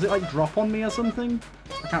 Does it, like, drop on me or something?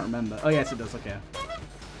 I can't remember. Oh, yes, it does. Okay.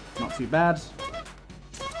 Not too bad.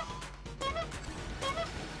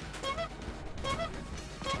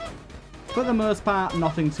 For the most part,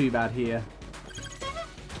 nothing too bad here.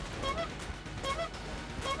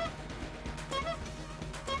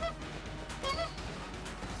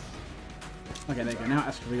 Okay, there you go. Now it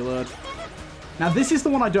has to reload. Now, this is the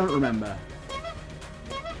one I don't remember.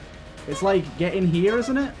 It's like, get in here,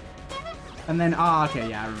 isn't it? And then, okay,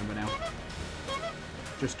 yeah, I remember now.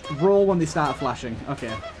 Just roll when they start flashing.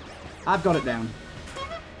 Okay. I've got it down.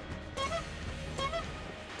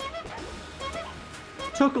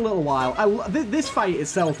 Took a little while. This fight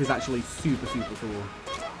itself is actually super, super cool.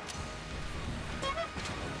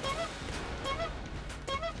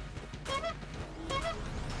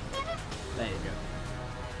 There you go.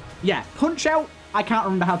 Yeah, Punch-Out, I can't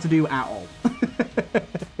remember how to do at all.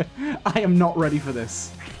 I am not ready for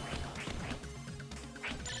this.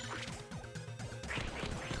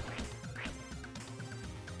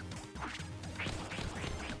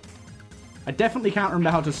 I definitely can't remember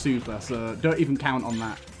how to super, so don't even count on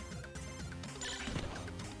that.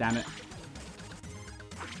 Damn it.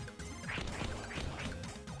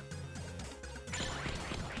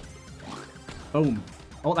 Boom.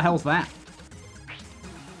 Oh, what the hell's that?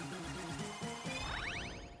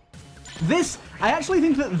 This, I actually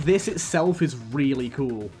think that this itself is really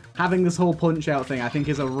cool. Having this whole punch-out thing, I think,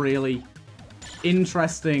 is a really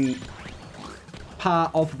interesting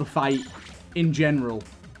part of the fight in general.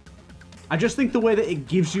 I just think the way that it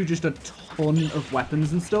gives you just a ton of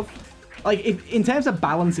weapons and stuff. Like, in terms of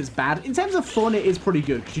balance, it's bad. In terms of fun, it is pretty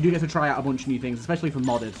good, because you do get to try out a bunch of new things, especially for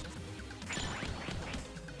modded.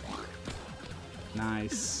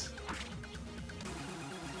 Nice.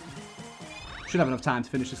 Should have enough time to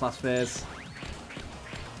finish this last phase.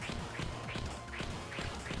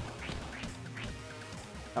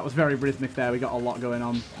 That was very rhythmic there. We got a lot going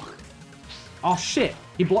on. Oh, shit.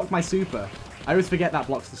 He blocked my super. I always forget that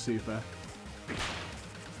blocks the super.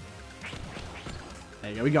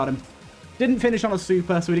 There you go. We got him. Didn't finish on a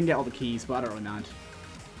super, so we didn't get all the keys, but I don't really mind.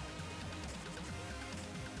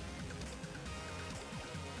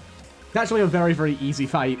 It's actually a very, very easy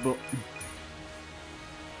fight, but...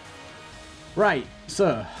 Right,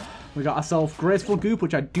 so... we got ourselves Graceful Goop,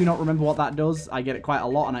 which I do not remember what that does. I get it quite a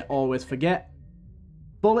lot, and I always forget.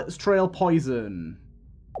 Bullets Trail Poison.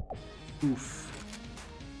 Oof.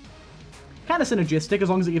 Kind of synergistic, as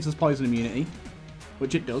long as it gives us poison immunity.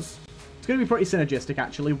 Which it does. It's going to be pretty synergistic,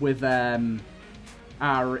 actually, with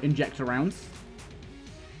our injector rounds.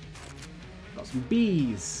 Got some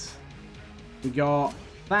bees. We got...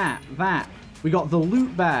 that. We got the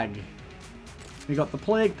loot bag. We got the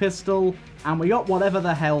plague pistol. And we got whatever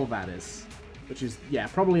the hell that is. Which is, yeah,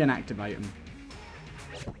 probably an active item.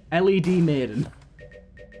 LED Maiden.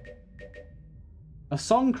 A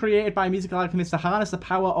song created by a musical alchemist to harness the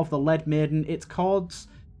power of the Lead Maiden. Its chords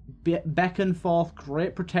beckon forth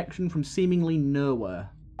great protection from seemingly nowhere.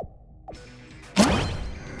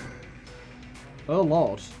 Oh,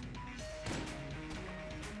 Lord.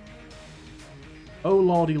 Oh,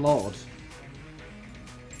 lordy lord.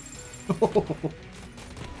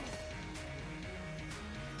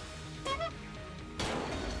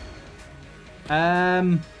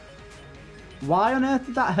 Why on earth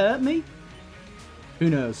did that hurt me? Who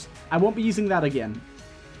knows? I won't be using that again.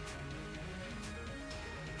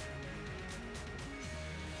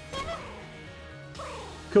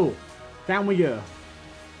 Cool. Down we go.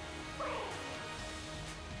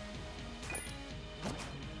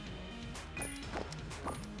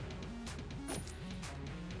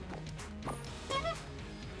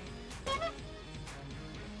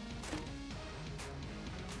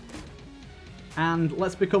 And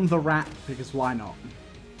let's become the rat, because why not?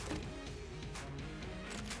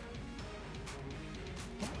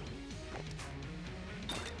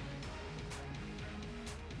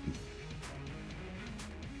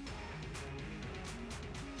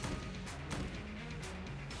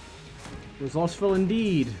 Resourceful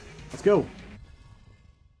indeed. Let's go.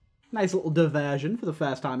 Nice little diversion for the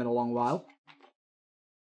first time in a long while.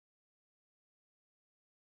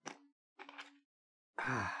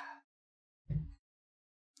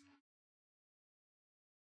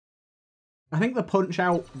 I think the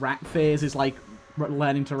punch-out rat phase is like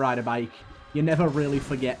learning to ride a bike. You never really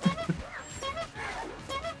forget.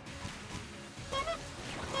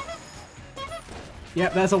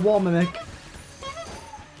 Yep, there's a war mimic.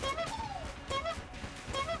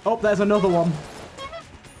 Oh, there's another one.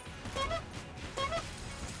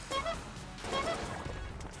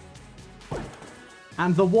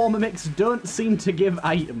 And the war mimics don't seem to give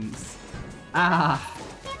items. Ah,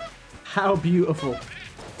 how beautiful.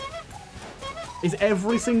 Is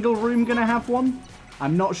every single room going to have one?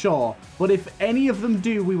 I'm not sure. But if any of them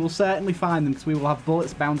do, we will certainly find them, because we will have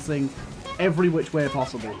bullets bouncing every which way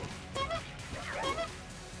possible.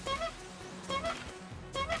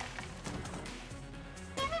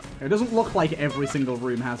 It doesn't look like every single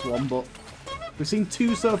room has one, but we've seen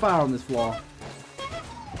 2 so far on this floor.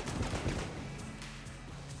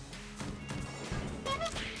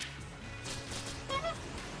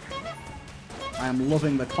 I am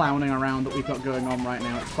loving the clowning around that we've got going on right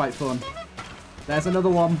now. It's quite fun. There's another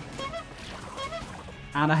one.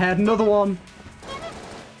 And I had another one.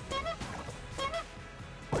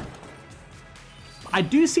 I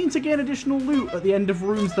do seem to gain additional loot at the end of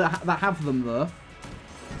rooms that have them, though.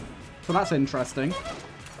 So that's interesting.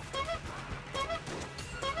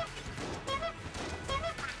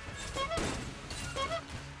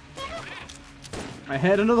 I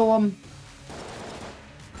hit another one.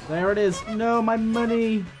 There it is. No, my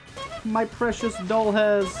money. My precious doll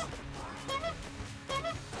hairs.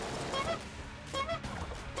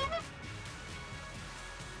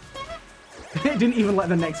 It didn't even let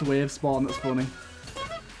the next wave spawn. That's funny.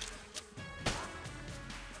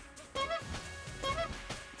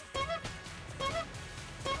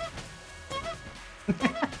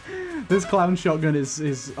 This clown shotgun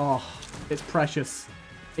is oh, it's precious.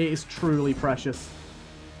 It is truly precious.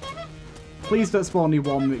 Please don't spawn any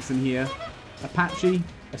one mix in here. Apache,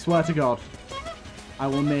 I swear to God, I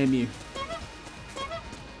will maim you.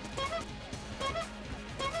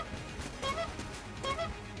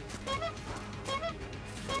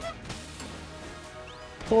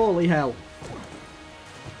 Holy hell.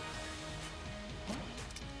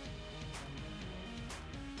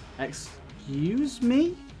 Excuse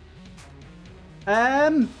me?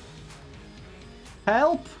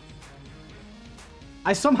 Help?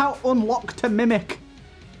 I somehow unlocked a mimic.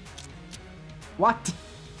 What?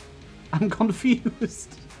 I'm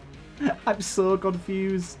confused. I'm so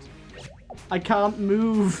confused. I can't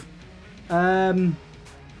move.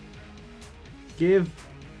 Give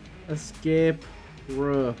escape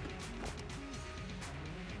rope.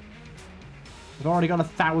 I've already got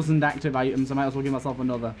 1,000 active items. I might as well give myself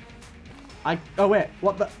another. Oh wait,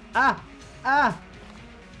 what the? Ah!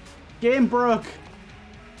 Game broke.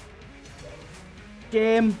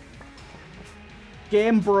 Game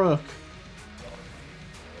broke.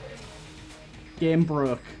 Game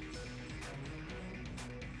broke.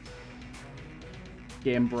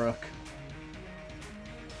 Game broke.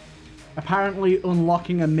 Apparently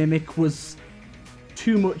unlocking a mimic was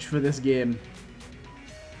too much for this game.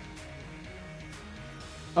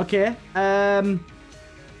 Okay,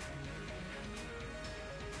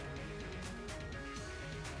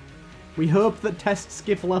 we hope that test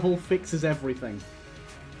skip level fixes everything.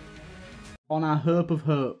 On our hope of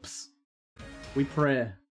hopes, we pray.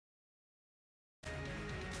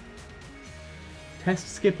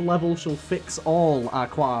 Test skip level shall fix all our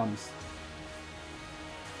qualms.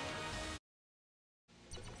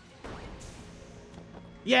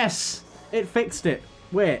 Yes! It fixed it.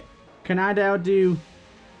 Wait, can I now do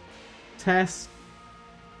test?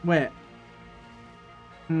 Wait.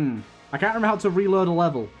 I can't remember how to reload a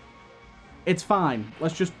level. It's fine.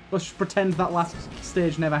 Let's just pretend that last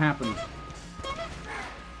stage never happened.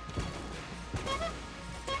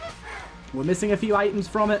 We're missing a few items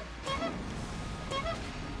from it,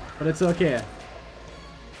 but it's okay.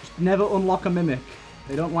 Just never unlock a mimic.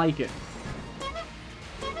 They don't like it.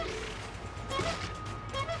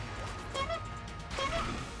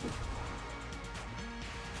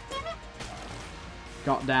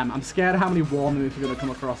 God damn, I'm scared of how many war mimics we're going to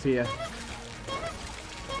come across here.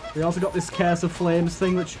 We also got this Curse of Flames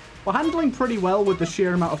thing, which we're handling pretty well with the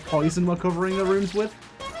sheer amount of poison we're covering the rooms with.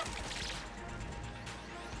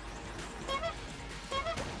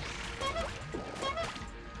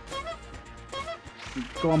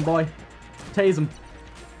 Go on, boy. Tase him.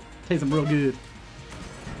 Tase him real good.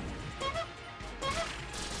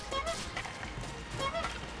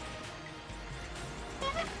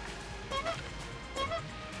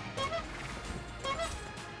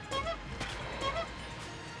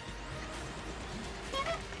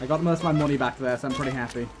 I got most of my money back there, so I'm pretty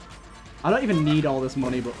happy. I don't even need all this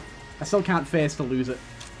money, but I still can't face to lose it.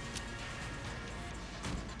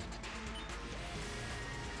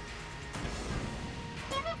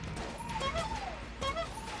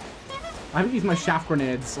 I haven't used my shaft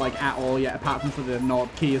grenades, like, at all yet, apart from for the Nord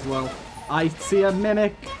key as well. I see a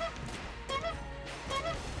mimic.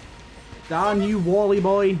 Darn you, Wally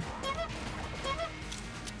boy.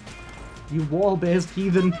 You wall-based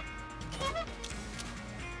heathen.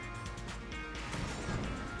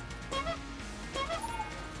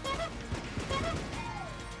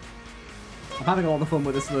 I'm having a lot of fun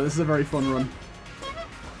with this, though. This is a very fun run.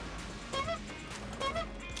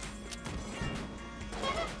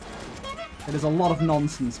 It is a lot of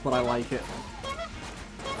nonsense, but I like it.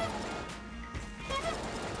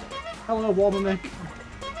 Hello, War Mimic.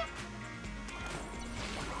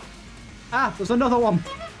 Ah, there's another one.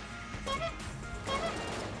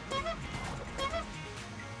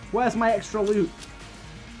 Where's my extra loot?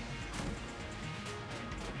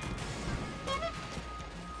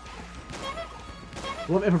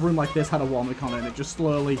 I love it if a room like this had a War Mimic on it and it just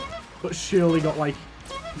slowly but surely got, like,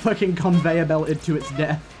 fucking conveyor belted to its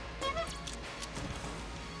death.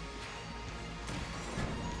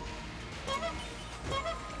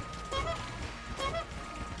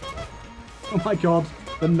 Oh my god,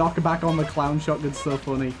 the knockback on the clown shotgun's so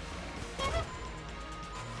funny.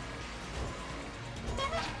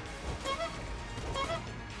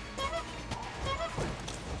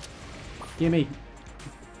 Gimme.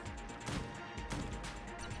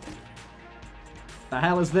 The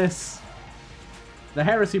hell is this? The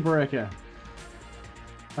Heresy Breaker.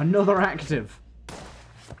 Another active.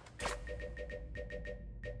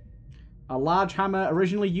 A large hammer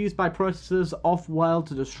originally used by protesters off-world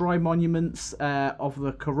to destroy monuments of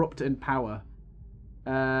the corrupt in power.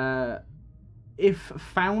 If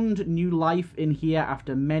found new life in here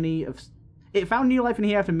after many of... It found new life in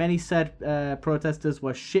here after many said protesters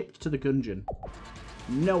were shipped to the Gungeon.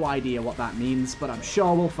 No idea what that means, but I'm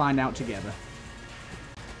sure we'll find out together.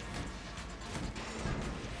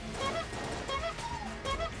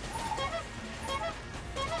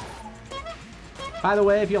 By the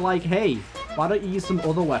way, if you're like, hey, why don't you use some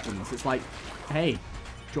other weapons? It's like, hey, do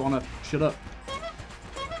you want to shut up?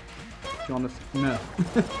 Do you want to... No.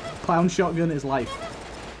 Clown shotgun is life.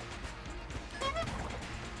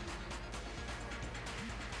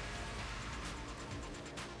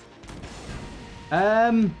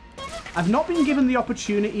 I've not been given the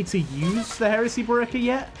opportunity to use the Heresy Breaker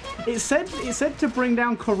yet. It said to bring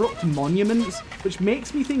down corrupt monuments, which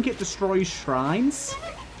makes me think it destroys shrines.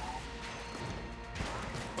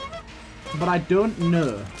 But I don't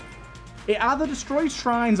know. It either destroys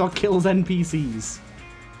shrines or kills NPCs.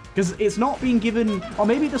 Because it's not being given... Or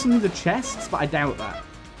maybe it does something to chests, but I doubt that.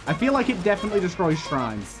 I feel like it definitely destroys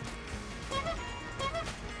shrines.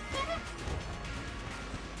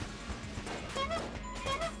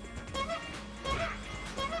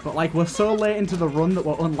 But, like, we're so late into the run that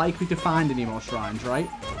we're unlikely to find any more shrines, right?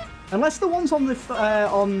 Unless the ones on the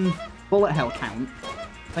on Bullet Hell count.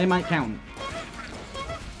 They might count.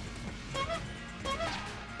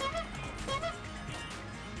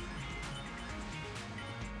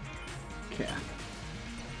 Okay.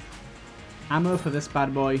 Ammo for this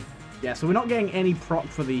bad boy. Yeah, so we're not getting any proc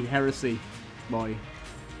for the Heresy boy.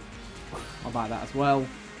 I'll buy that as well.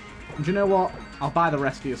 And do you know what? I'll buy the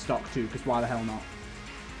rest of your stock too, because why the hell not?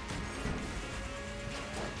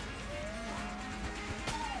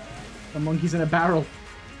 The monkey's in a barrel.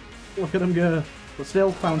 Look at him go. But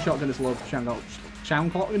still, Clown Shotgun is love.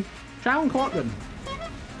 Chown-Clotgun? Chown-Clotgun.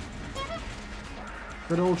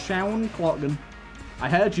 Good old Chown-Clotgun. I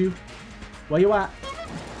heard you. Where you at?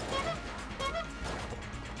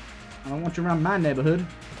 I don't want you around my neighborhood.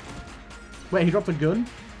 Wait, he dropped a gun?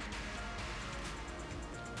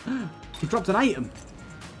 He dropped an item.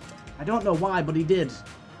 I don't know why, but he did.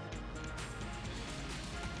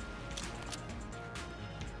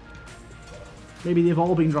 Maybe they've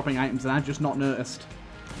all been dropping items and I've just not noticed.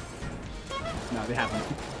 No, they haven't.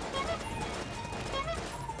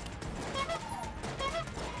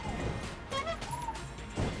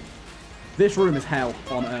 This room is hell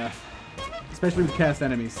on Earth. Especially with cursed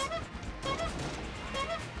enemies.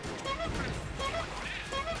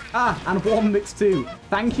 Ah, and Warm Mix too.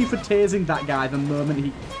 Thank you for tasing that guy the moment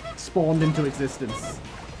he spawned into existence.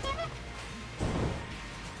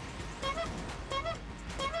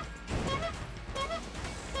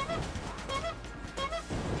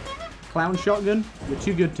 Clown Shotgun, you're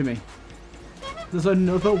too good to me. There's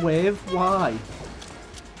another wave? Why?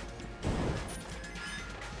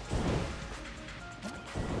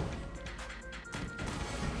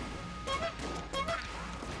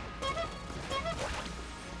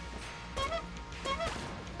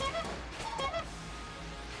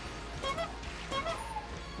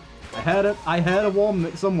 I heard a Warm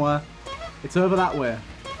Mix somewhere. It's over that way.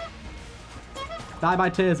 Die by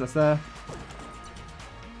taser, sir.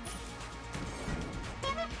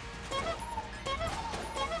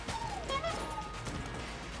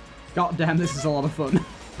 God damn, this is a lot of fun.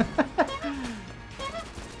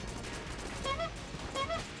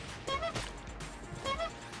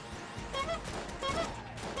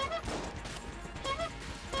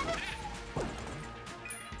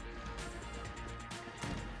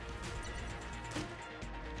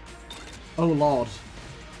 Oh Lord.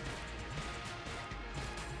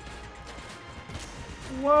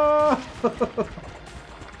 Whoa!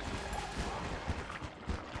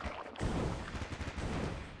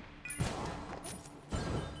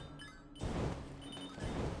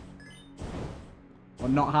 We're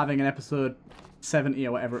not having an episode 70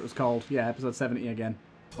 or whatever it was called. Yeah, episode 70 again.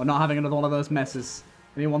 We're not having another one of those messes.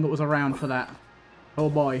 Anyone that was around for that. Oh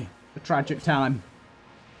boy, a tragic time.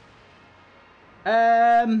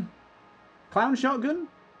 Clown Shotgun?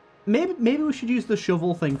 Maybe we should use the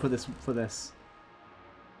shovel thing for this.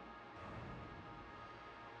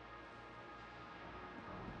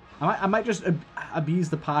 I might just abuse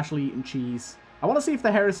the partially eaten cheese. I want to see if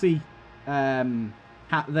the Heresy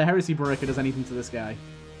Breaker does anything to this guy.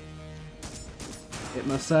 It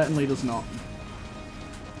most certainly does not.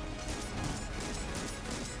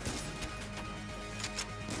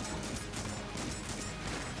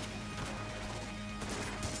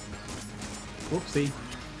 Whoopsie.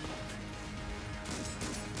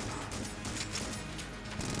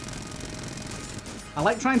 I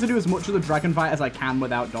like trying to do as much of the dragon fight as I can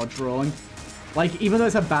without dodge rolling. Like, even though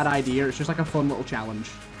it's a bad idea, it's just like a fun little challenge.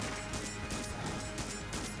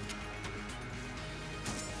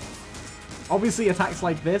 Obviously, attacks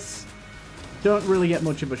like this don't really get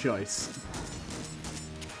much of a choice.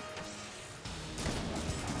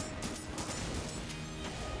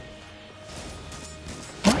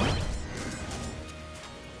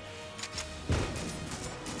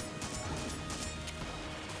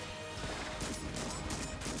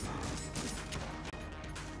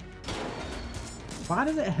 Why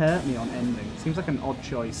does it hurt me on ending? It seems like an odd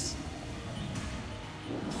choice.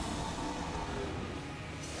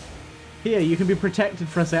 Here, you can be protected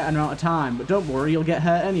for a certain amount of time, but don't worry, you'll get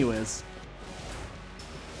hurt anyways.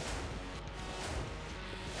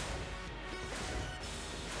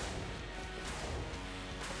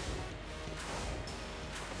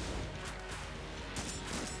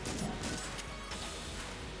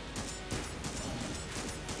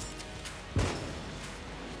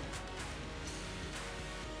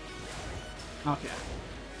 Okay.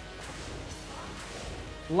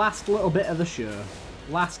 Last little bit of the show.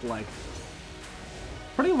 Last leg.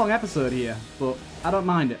 Pretty long episode here, but I don't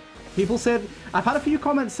mind it. People said... I've had a few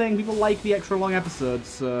comments saying people like the extra long episodes,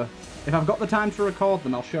 so if I've got the time to record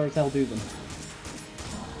them, I'll sure as hell do them.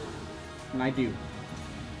 And I do.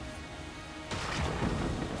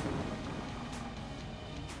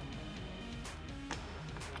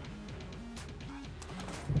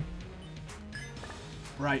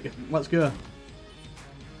 Right, let's go.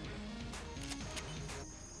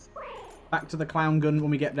 Back to the clown gun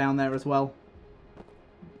when we get down there as well.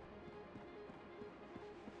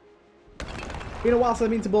 Been a while since I've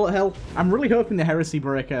been to Bullet Hill. I'm really hoping the Heresy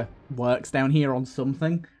Breaker works down here on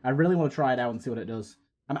something. I really want to try it out and see what it does.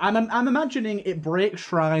 I'm imagining it breaks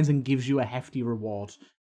shrines and gives you a hefty reward.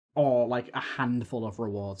 Or, like, a handful of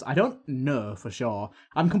rewards. I don't know for sure.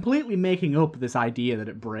 I'm completely making up this idea that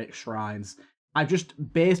it breaks shrines. I've just,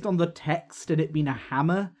 based on the text and it being a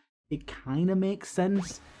hammer, it kind of makes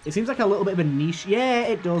sense. It seems like a little bit of a niche. Yeah,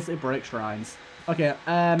 it does. It breaks shrines. Okay,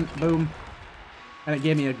 boom. And it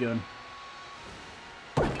gave me a gun.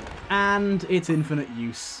 And it's infinite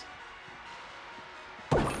use.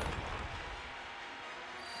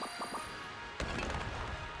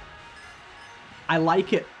 I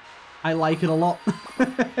like it. I like it a lot.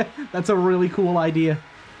 That's a really cool idea.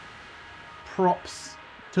 Props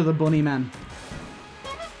to the bunny man.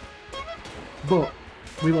 But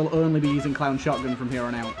we will only be using Clown Shotgun from here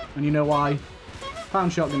on out. And you know why? Clown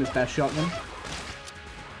Shotgun is best shotgun.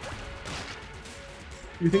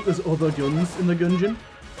 You think there's other guns in the Gungeon?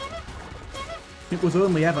 It was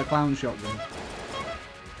only ever Clown Shotgun.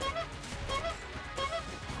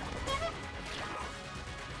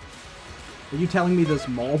 Are you telling me there's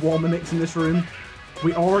more War Mimics in this room?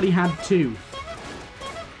 We already had 2.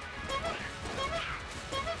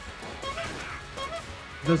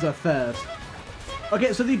 There's a 3rd.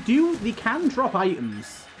 Okay, so they can drop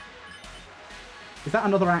items. Is that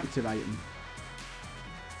another active item?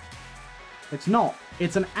 It's not.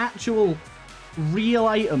 It's an actual, real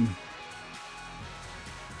item.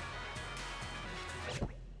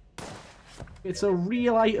 It's a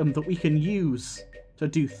real item that we can use to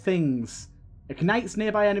do things. Ignites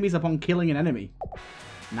nearby enemies upon killing an enemy.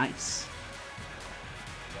 Nice.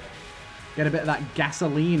 Get a bit of that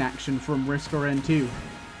gasoline action from Risk or N2.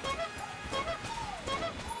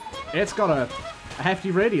 It's got a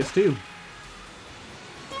hefty radius too.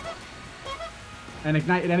 And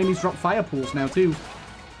ignited enemies drop fire pools now too.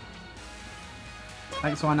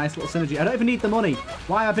 Thanks for our nice little synergy. I don't even need the money.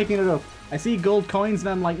 Why am I picking it up? I see gold coins and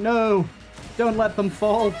I'm like, no, don't let them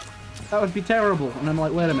fall. That would be terrible. And I'm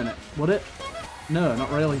like, wait a minute, would it? No, not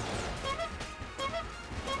really.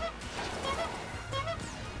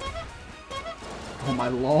 Oh my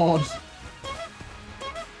lord.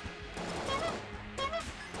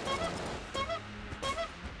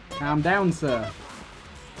 Calm down, sir.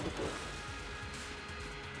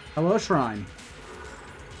 Hello, Shrine.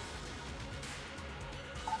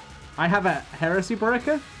 I have a Heresy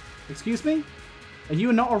Breaker? Excuse me? Are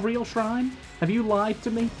you not a real Shrine? Have you lied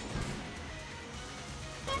to me?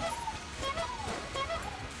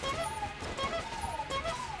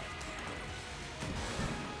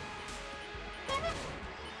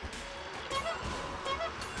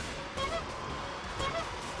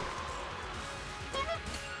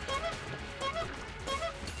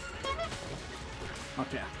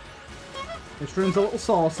 Okay. This room's a little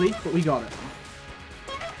saucy, but we got it.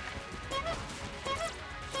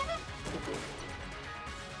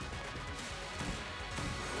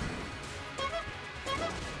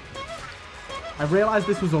 I realised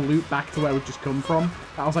this was a loop back to where we'd just come from.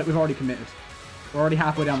 I was like, we've already committed. We're already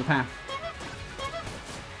halfway down the path.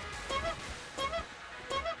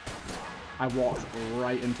 I walked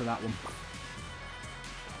right into that one.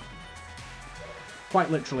 Quite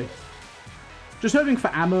literally. Just hoping for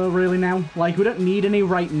ammo, really, now. Like, we don't need any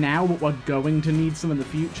right now, but we're going to need some in the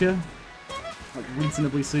future. Like,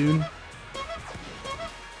 reasonably soon.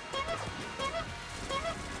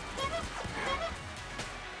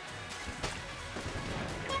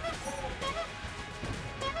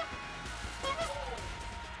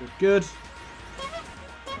 Good.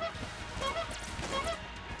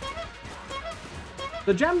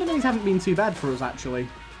 The jammed enemies haven't been too bad for us, actually.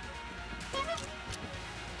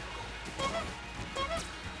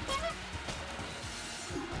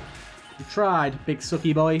 We tried, big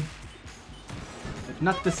sucky boy. But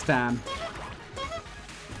not this time.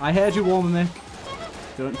 I heard you warning me.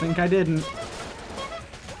 Don't think I didn't.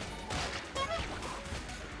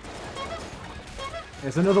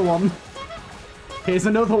 Here's another one. Here's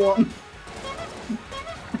another one.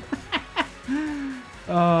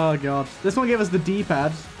 Oh, God. This one gave us the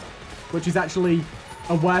D-pad, which is actually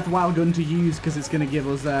a worthwhile gun to use because it's going to give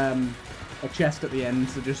us a chest at the end,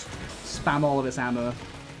 so just spam all of its ammo.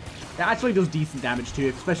 It actually does decent damage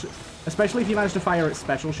too, especially if you manage to fire its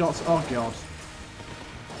special shots. Oh, God.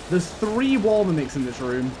 There's 3 wall mimics in this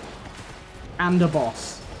room and a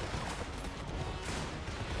boss.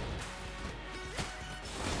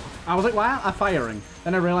 I was like, why aren't I firing?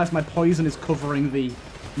 Then I realised my poison is covering the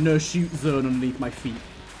no-shoot zone underneath my feet.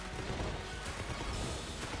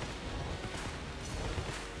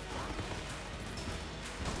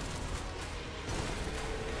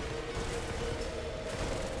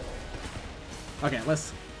 Okay,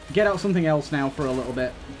 let's get out something else now for a little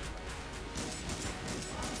bit.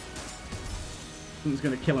 Something's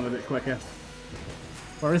going to kill him a bit quicker.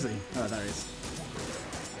 Where is he? Oh, there he is.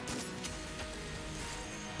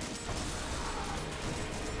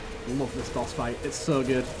 Love this boss fight. It's so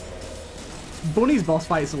good. Bunny's boss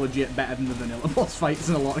fights are legit better than the vanilla boss fights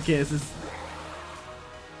in a lot of cases.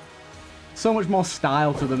 So much more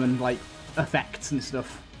style to them and, like, effects and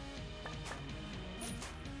stuff.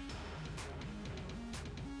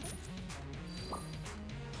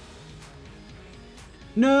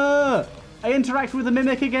 No! I interact with the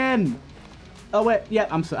mimic again! Oh, wait. Yeah,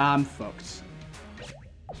 I'm fucked.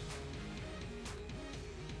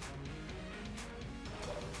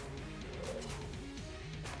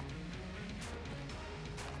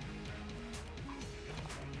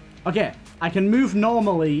 Okay, I can move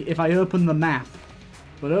normally if I open the map,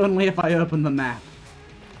 but only if I open the map.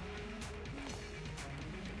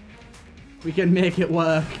 We can make it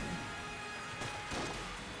work.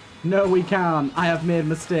 No, we can't. I have made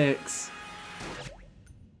mistakes.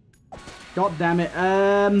 God damn it.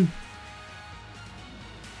 I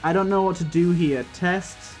don't know what to do here.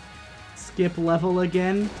 Test, skip level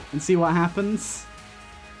again, and see what happens.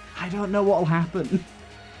 I don't know what'll happen.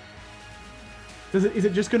 Is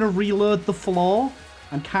it just going to reload the floor?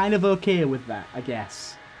 I'm kind of okay with that, I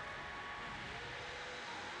guess.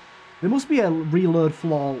 There must be a reload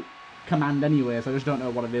floor command anyways, I just don't know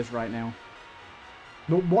what it is right now.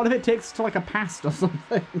 But what if it takes us to like a past or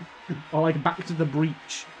something? Or like back to the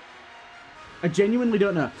breach? I genuinely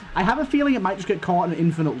don't know. I have a feeling it might just get caught in an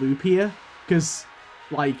infinite loop here. Because,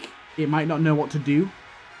 like, it might not know what to do.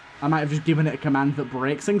 I might have just given it a command that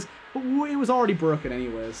breaks things. But it was already broken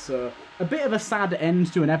anyways, so a bit of a sad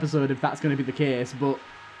end to an episode if that's going to be the case, but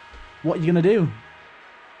what are you going to do?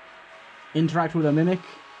 Interact with a mimic?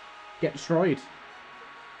 Get destroyed.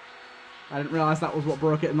 I didn't realise that was what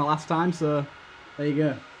broke it in the last time, so there you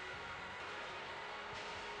go.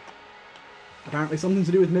 Apparently something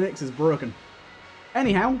to do with mimics is broken.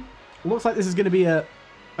 Anyhow, looks like this is going to be a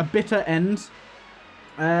bitter end.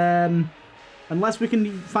 Unless we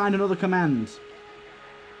can find another command.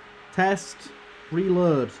 Test.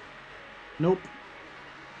 Reload. Nope.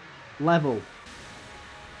 Level.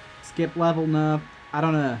 Skip level, no. I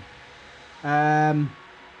don't know.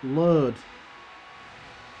 Load.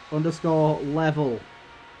 Underscore level.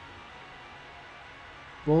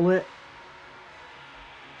 Bullet.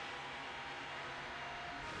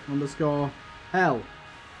 Underscore hell.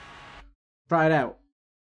 Try it out.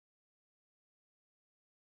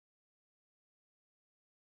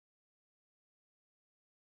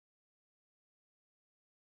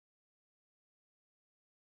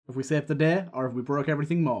 Have we saved the day, or have we broke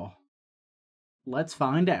everything more? Let's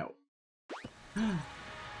find out.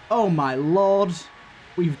 Oh my lord,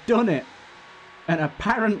 we've done it. And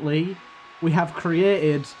apparently, we have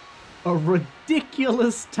created a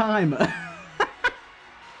ridiculous timer.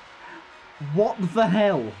 What the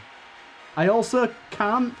hell? I also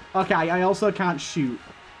can't... Okay, I also can't shoot.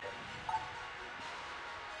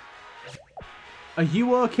 Are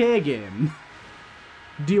you okay, game?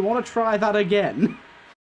 Do you want to try that again?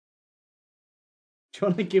 Do you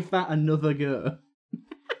want to give that another go?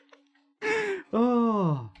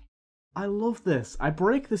 Oh, I love this. I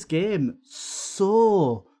break this game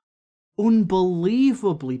so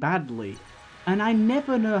unbelievably badly, and I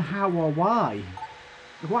never know how or why.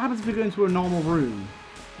 What happens if we go into a normal room?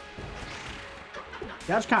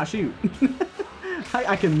 Yeah, I just can't shoot.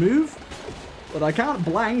 I can move, but I can't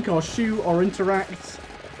blank or shoot or interact.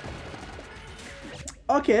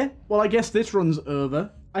 Okay, well I guess this run's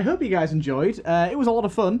over. I hope you guys enjoyed. It was a lot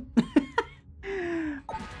of fun.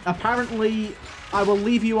 Apparently, I will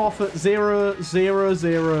leave you off at 0, 0,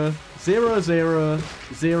 0, 0, 0,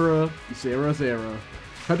 0, 0, 0.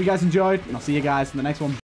 Hope you guys enjoyed, and I'll see you guys in the next one.